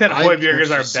 I like that Højbjerg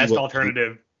is our best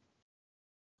alternative.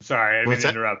 Sorry, I didn't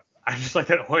interrupt. I just like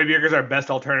that Højbjerg is our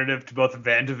best alternative to both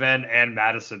Van de Ven and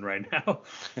Madison right now.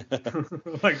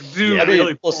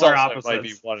 Really polar opposites. Might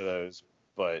be one of those,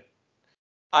 but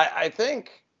I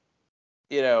think,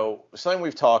 something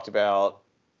we've talked about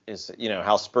is,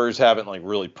 how Spurs haven't like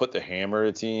really put the hammer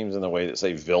to teams in the way that,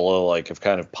 say, Villa like have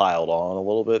kind of piled on a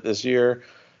little bit this year.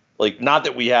 Like, not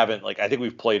that we haven't, like, I think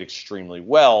we've played extremely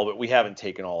well, but we haven't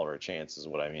taken all of our chances, is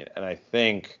what I mean. And I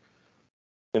think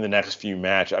in the next few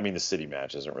matches, I mean, the City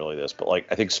match isn't really this, but like,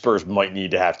 I think Spurs might need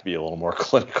to have to be a little more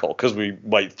clinical because we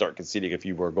might start conceding a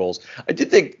few more goals. I did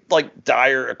think like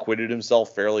Dyer acquitted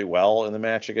himself fairly well in the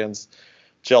match against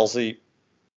Chelsea,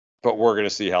 but we're going to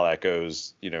see how that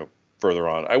goes, further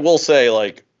on. I will say,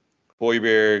 like,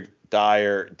 Højbjerg,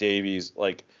 Dyer, Davies,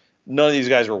 like, none of these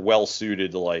guys were well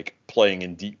suited to like playing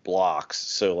in deep blocks.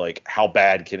 So like, how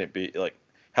bad can it be? Like,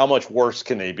 how much worse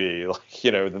can they be? Like,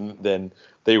 than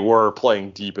they were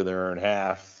playing deep in their own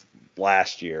half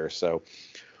last year. So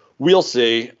we'll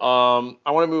see. I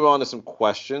want to move on to some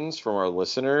questions from our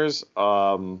listeners.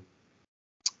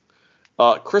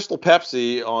 Crystal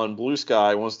Pepsi on Blue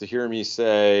Sky wants to hear me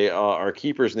say our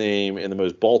keeper's name in the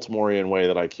most Baltimorean way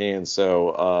that I can.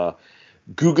 So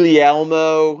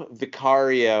Guglielmo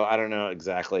Vicario. I don't know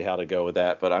exactly how to go with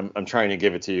that, but I'm trying to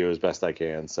give it to you as best I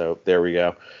can. So there we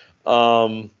go.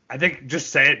 I think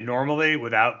just say it normally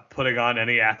without putting on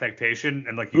any affectation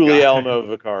and like Guglielmo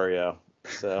Vicario.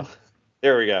 So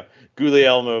there we go.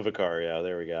 Guglielmo Vicario.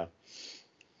 There we go.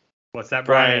 What's that,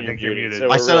 Brian? I think you're muted. So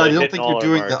I said really I don't think you're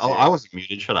doing the. Oh, I wasn't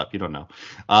muted. Shut up. You don't know.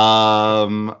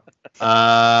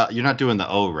 You're not doing the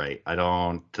O right. I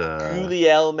don't.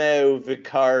 Guglielmo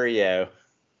Vicario.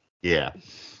 Yeah.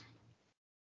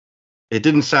 It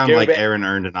didn't sound Go like back. Aaron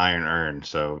earned and Iron earned.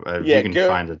 So Yeah, you can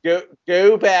find it.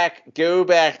 Go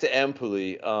back to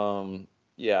Empoli.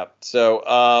 Yeah. So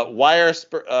why are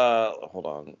hold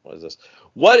on, what is this?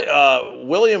 What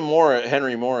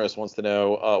Henry Morris wants to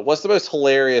know, what's the most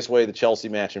hilarious way the Chelsea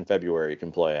match in February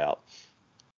can play out?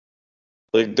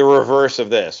 Like the reverse of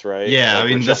this, right? Yeah, like I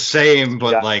mean the same,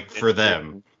 but like for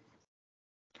them.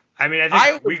 I mean,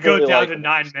 I think we go down to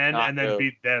 9 men not and then go.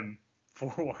 beat them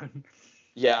 4-1.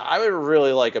 Yeah, I would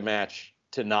really like a match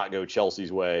to not go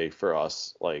Chelsea's way for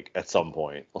us, like at some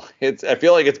point. I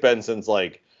feel like it's been since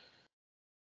like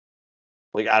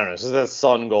I don't know, since that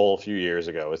Sun goal a few years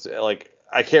ago. It's like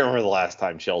I can't remember the last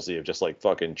time Chelsea have just like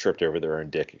fucking tripped over their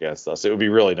own dick against us. It would be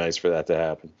really nice for that to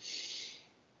happen.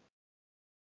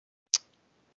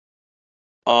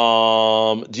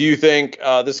 Do you think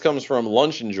this comes from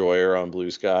Lunch Enjoyer on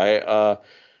Blue Sky?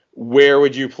 Where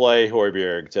would you play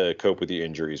Højbjerg to cope with the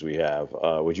injuries we have?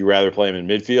 Would you rather play him in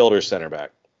midfield or center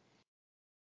back?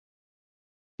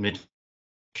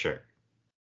 Sure.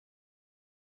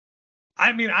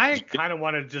 I mean, I kind of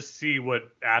want to just see what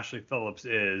Ashley Phillips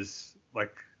is.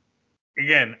 Like,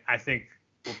 again, I think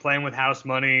we're playing with house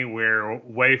money. We're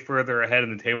way further ahead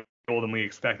in the table than we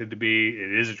expected to be.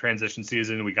 It is a transition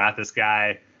season. We got this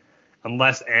guy.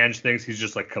 Unless Ange thinks he's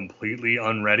just like completely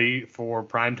unready for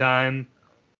prime time,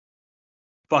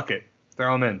 fuck it,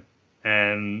 throw him in,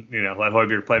 and let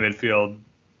Højbjerg play midfield.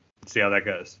 See how that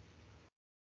goes.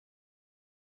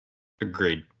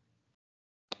 Agreed.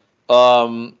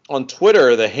 On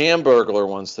Twitter, the Hamburglar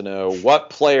wants to know what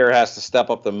player has to step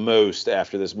up the most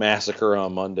after this massacre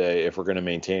on Monday if we're going to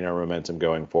maintain our momentum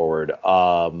going forward.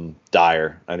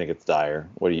 Dyer. I think it's Dyer.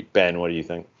 Ben, what do you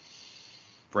think?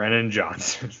 Brennan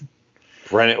Johnson.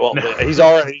 Well, no. He's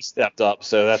already stepped up,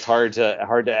 so that's hard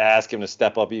to ask him to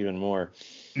step up even more.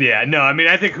 Yeah, no, I mean,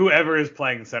 I think whoever is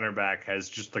playing center back has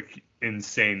just like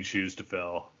insane shoes to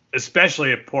fill,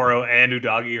 especially if Porro and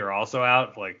Udogie are also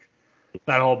out. Like,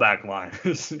 that whole back line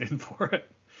is in for it.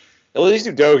 At least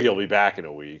Udogie will be back in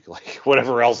a week. Like,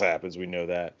 whatever else happens, we know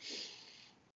that.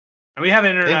 And we have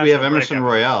an international. I think we have Emerson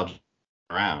Royale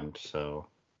around, so.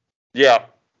 Yeah.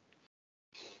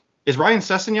 Is Ryan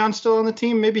Sessegnon still on the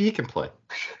team? Maybe he can play.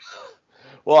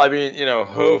 Well, I mean,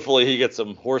 hopefully he gets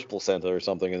some horse placenta or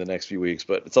something in the next few weeks,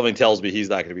 but something tells me he's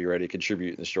not going to be ready to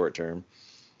contribute in the short term.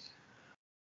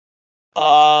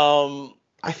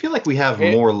 I feel like we have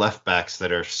more left backs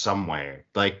that are somewhere.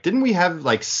 Like, didn't we have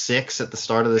like 6 at the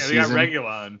start of the season? We got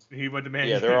Reguilon. He went to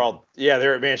Manchester.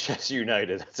 They're at Manchester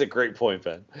United. That's a great point,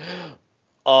 Ben.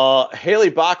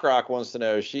 Haley Bachrock wants to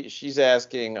know. She's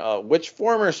asking, which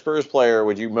former Spurs player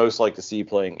would you most like to see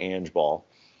playing Ange ball?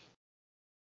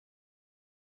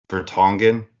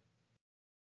 Vertonghen.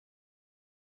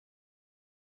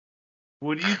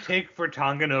 Would you take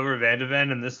Vertonghen over Van de Ven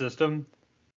in this system?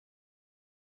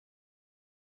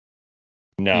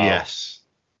 No. Yes.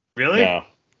 Really? No.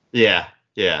 Yeah.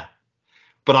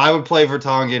 But I would play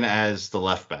Vertonghen as the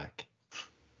left back.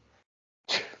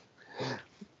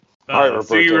 All right,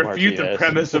 so you refute Martinez. the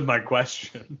premise of my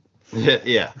question.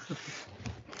 Yeah.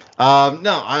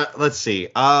 No. Let's see.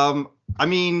 I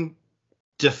mean,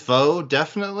 Defoe,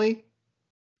 definitely.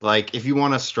 Like, if you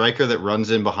want a striker that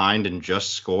runs in behind and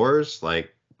just scores,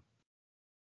 like,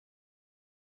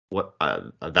 what?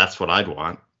 That's what I'd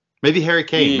want. Maybe Harry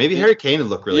Kane. Maybe Harry Kane would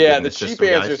look really good in the this cheap system,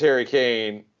 answer is guys. Harry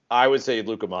Kane. I would say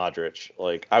Luka Modric.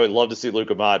 Like, I would love to see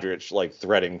Luka Modric like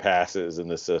threading passes in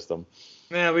this system.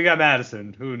 Yeah, we got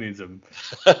Madison. Who needs him?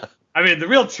 I mean, the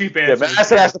real cheap Yeah, answer.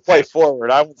 Madison has to play forward.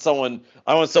 I want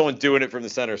someone doing it from the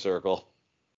center circle.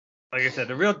 Like I said,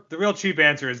 the real cheap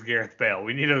answer is Gareth Bale.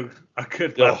 We need a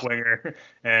good left winger,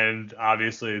 and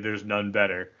obviously there's none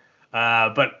better.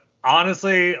 But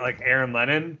honestly, like Aaron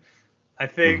Lennon, I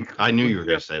think I knew would you were be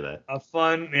going to say that. a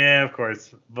fun, yeah, of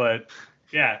course. But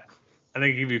yeah, I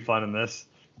think he'd be fun in this.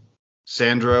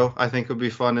 Sandro, I think, would be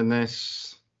fun in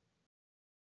this.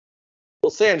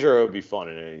 Well, Sandro would be fun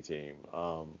in any team.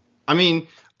 I mean,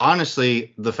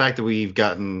 honestly, the fact that we've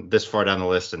gotten this far down the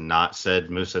list and not said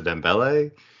Moussa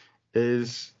Dembele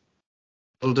is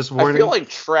a little disappointing. I feel like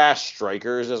trash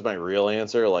strikers is my real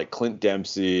answer, like Clint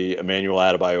Dempsey, Emmanuel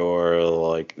Adebayor,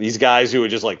 like these guys who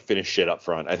would just like finish shit up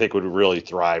front. I think would really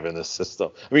thrive in this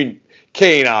system. I mean,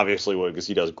 Kane obviously would because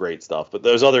he does great stuff, but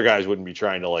those other guys wouldn't be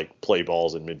trying to like play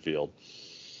balls in midfield.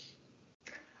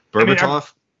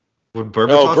 Berbatov? Would Berbatov?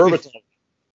 No, Berbatov.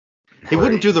 He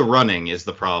wouldn't do the running is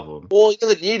the problem. Well, he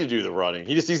doesn't need to do the running.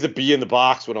 He just needs to be in the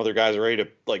box when other guys are ready to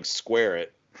like square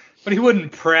it. But he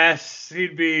wouldn't press.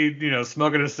 He'd be,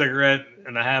 smoking a cigarette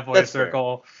in a halfway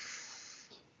circle.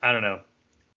 Fair. I don't know.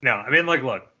 No, I mean, like,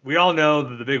 look, we all know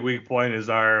that the big weak point is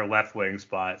our left wing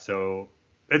spot. So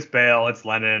it's Bale, it's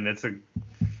Lennon, it's a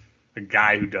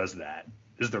guy who does that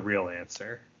is the real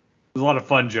answer. There's a lot of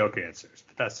fun joke answers,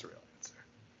 but that's the real answer.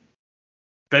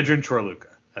 Vedran Chorluka.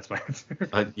 That's my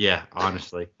answer. Yeah,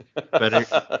 honestly.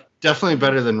 Definitely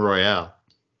better than Royale.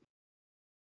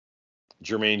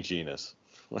 Jermaine Genius.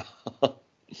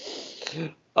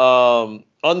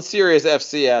 Unserious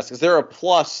FC asks, is there a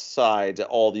plus side to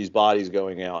all these bodies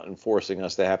going out and forcing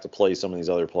us to have to play some of these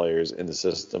other players in the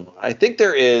system? I think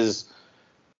there is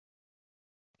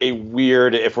a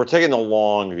weird, if we're taking the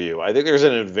long view, I think there's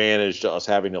an advantage to us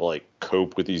having to like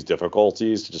cope with these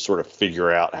difficulties to just sort of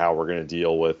figure out how we're going to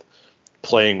deal with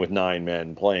playing with 9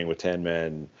 men, playing with 10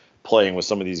 men, playing with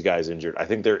some of these guys injured. I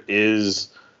think there is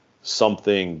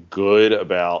something good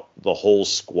about the whole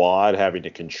squad having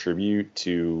to contribute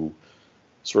to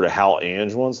sort of how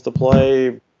Ange wants to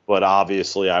play, but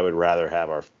obviously I would rather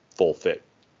have our full fit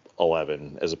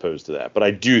 11 as opposed to that. But I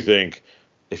do think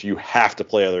if you have to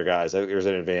play other guys, I think there's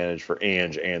an advantage for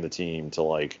Ange and the team to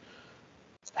like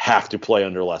have to play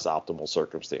under less optimal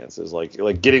circumstances.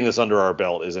 Like getting this under our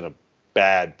belt isn't a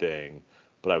bad thing,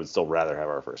 but I would still rather have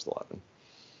our first 11.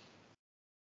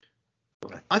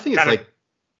 I think it's like.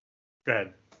 Go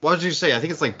ahead. What did you say? I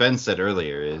think it's like Ben said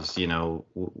earlier is,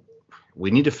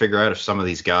 we need to figure out if some of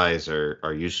these guys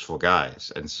are useful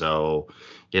guys. And so,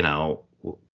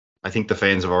 I think the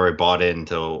fans have already bought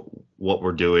into what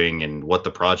we're doing and what the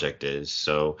project is.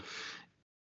 So,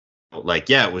 like,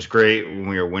 yeah, it was great when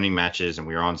we were winning matches and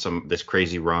we were on this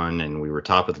crazy run and we were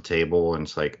top of the table. And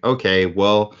it's like, okay,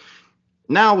 well,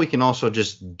 now we can also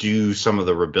just do some of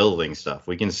the rebuilding stuff.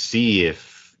 We can see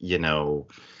if,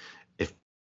 if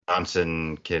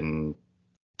Johnson can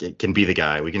be the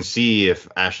guy. We can see if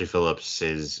Ashley Phillips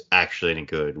is actually any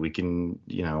good. We can,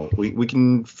 we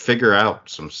can figure out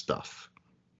some stuff.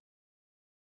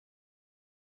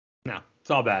 No, it's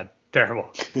all bad.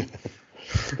 Terrible.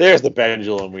 There's the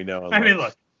pendulum we know. I mean,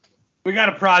 look, we got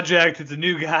a project. It's a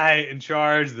new guy in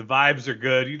charge. The vibes are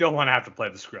good. You don't want to have to play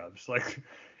the scrubs. Like,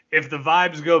 if the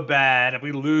vibes go bad, if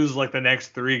we lose like the next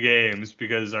 3 games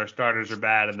because our starters are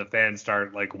bad and the fans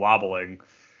start like wobbling,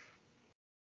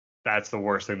 that's the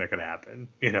worst thing that could happen.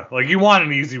 Like you want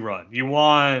an easy run. You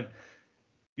want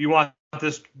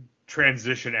this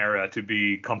transition era to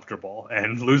be comfortable,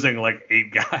 and losing like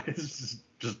 8 guys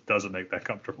just doesn't make that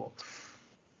comfortable.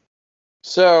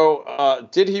 So,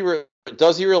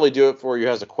 does he really do it for you?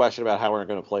 Has a question about how we're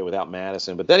going to play without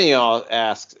Madison, but then he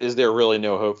asks, is there really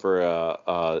no hope for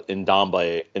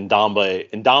Ndombele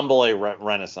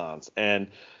renaissance? And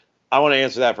I want to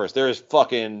answer that first. There is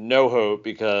fucking no hope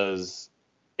because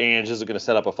Ange isn't going to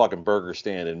set up a fucking burger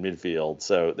stand in midfield.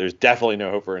 So there's definitely no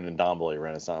hope for an Ndombele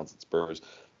renaissance at Spurs.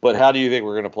 But how do you think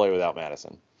we're going to play without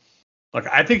Madison? Look,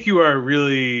 I think you are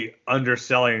really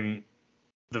underselling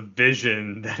the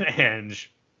vision that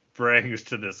Ange brings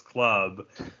to this club.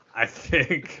 I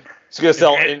think it's going to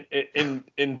sell in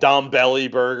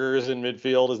Ndombele burgers in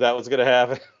midfield. Is that what's going to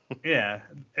happen? Yeah.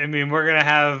 I mean, we're going to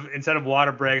have, instead of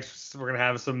water breaks, we're going to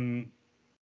have some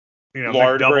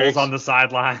lard McDoubles breaks on the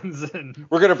sidelines. And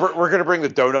We're gonna bring the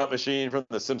donut machine from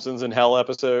the Simpsons in Hell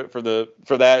episode for that.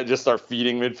 And just start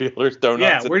feeding midfielders donuts.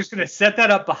 yeah, we're just gonna set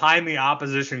that up behind the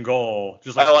opposition goal,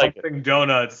 just I like it. pumping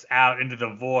donuts out into the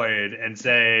void, and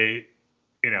say,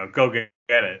 go get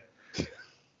it.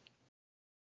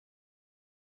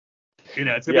 It's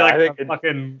gonna Yeah, be I like think a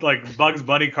fucking Bugs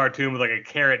Bunny cartoon with a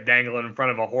carrot dangling in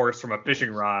front of a horse from a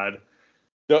fishing rod.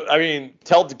 I mean,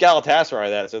 tell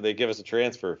Galatasaray that so they give us a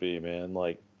transfer fee, man.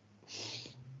 God,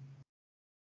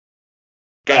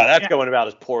 that's going about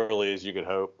as poorly as you could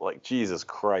hope. Jesus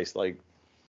Christ, All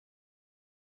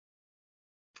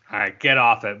right, get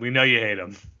off it. We know you hate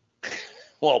him.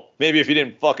 Well, maybe if he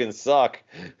didn't fucking suck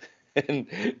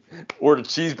and ordered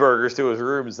cheeseburgers to his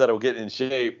room instead of getting in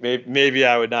shape, maybe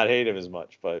I would not hate him as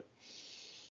much. But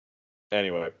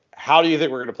anyway, how do you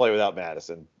think we're going to play without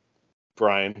Madison,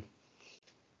 Brian?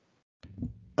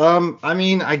 I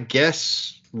mean, I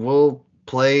guess we'll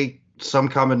play some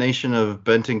combination of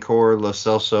Bentancur, Lo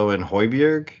Celso, and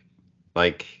Højbjerg.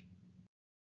 I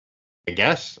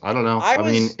guess. I don't know.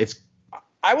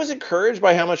 I was encouraged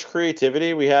by how much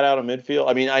creativity we had out of midfield.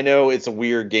 I mean, I know it's a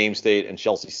weird game state and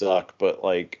Chelsea suck, but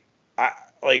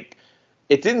it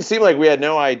didn't seem like we had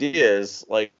no ideas.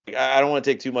 I don't want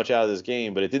to take too much out of this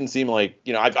game, but it didn't seem like,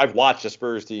 I've watched a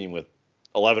Spurs team with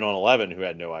 11 on 11 who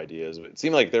had no ideas. It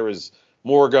seemed like there was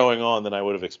more going on than I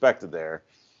would have expected there.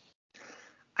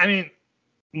 I mean,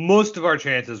 most of our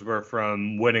chances were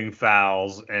from winning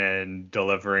fouls and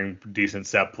delivering decent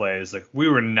set plays. We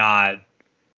were not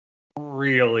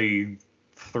really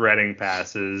threading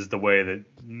passes the way that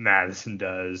Madison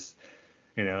does.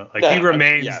 He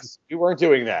remains. Yes, we weren't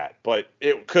doing that, but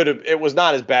it was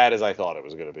not as bad as I thought it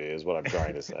was going to be, is what I'm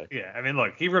trying to say. Yeah, I mean,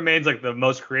 look, he remains the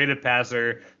most creative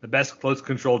passer, the best close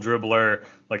control dribbler.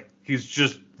 He's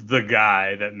just the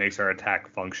guy that makes our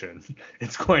attack function.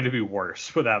 It's going to be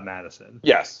worse without Madison.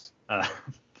 Yes.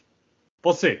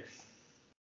 We'll see.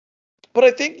 But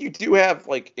I think you do have,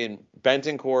 in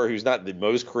Bentancur, who's not the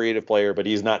most creative player, but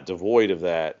he's not devoid of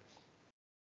that.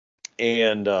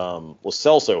 And Lo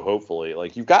Celso, hopefully.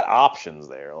 You've got options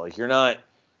there. You're not,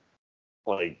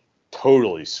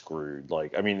 totally screwed.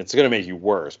 I mean, it's going to make you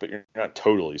worse, but you're not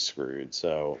totally screwed.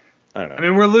 So, I don't know. I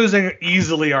mean, we're losing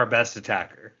easily our best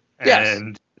attacker. Yes.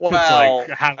 And well,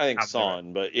 I think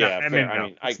Son, but yeah, no, fair.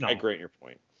 no, I grant your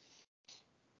point.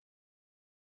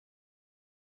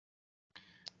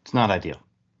 It's not ideal.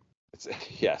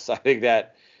 Yes, I think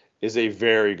that is a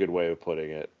very good way of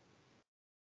putting it.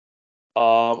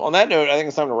 On that note, I think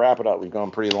it's time to wrap it up. We've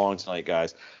gone pretty long tonight,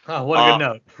 guys. Oh, what a good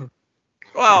note.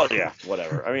 Well, yeah,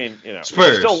 whatever. I mean, Spurs, if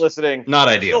you're still listening. Not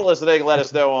ideal. Still listening. Let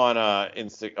us know on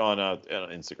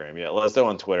Instagram. Yeah, let us know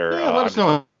on Twitter. Yeah, let us know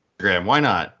on Instagram. Why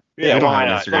not? Yeah, we don't why have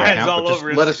an not? Instagram Brian's account, all but just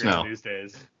over let us Instagram know. these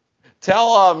days.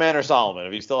 Tell Manor Solomon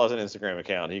if he still has an Instagram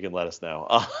account, he can let us know.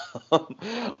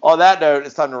 On that note,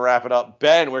 it's time to wrap it up.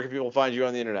 Ben, where can people find you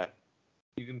on the internet?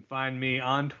 You can find me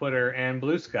on Twitter and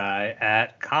Blue Sky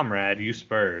at Comrade U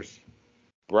Spurs.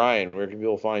 Brian, where can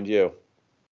people find you?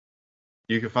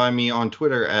 You can find me on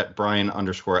Twitter at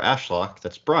Brian_Ashlock.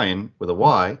 That's Brian with a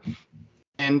Y.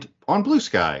 And on Blue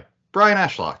Sky, Brian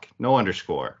Ashlock, no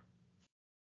underscore.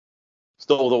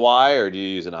 Still with a Y, or do you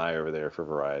use an I over there for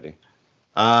variety?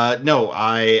 No,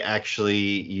 I actually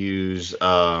use,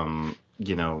 one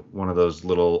of those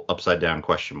little upside down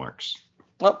question marks.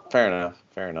 Well, fair enough.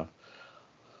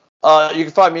 You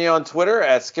can find me on Twitter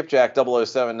at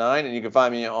skipjack0079, and you can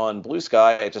find me on Blue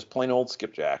Sky at just plain old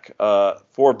skipjack.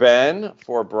 For Ben,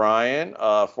 for Brian,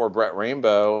 for Brett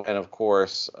Rainbow, and of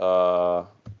course, for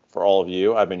all of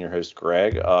you, I've been your host,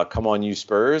 Greg. Come on, you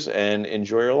Spurs, and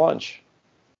enjoy your lunch.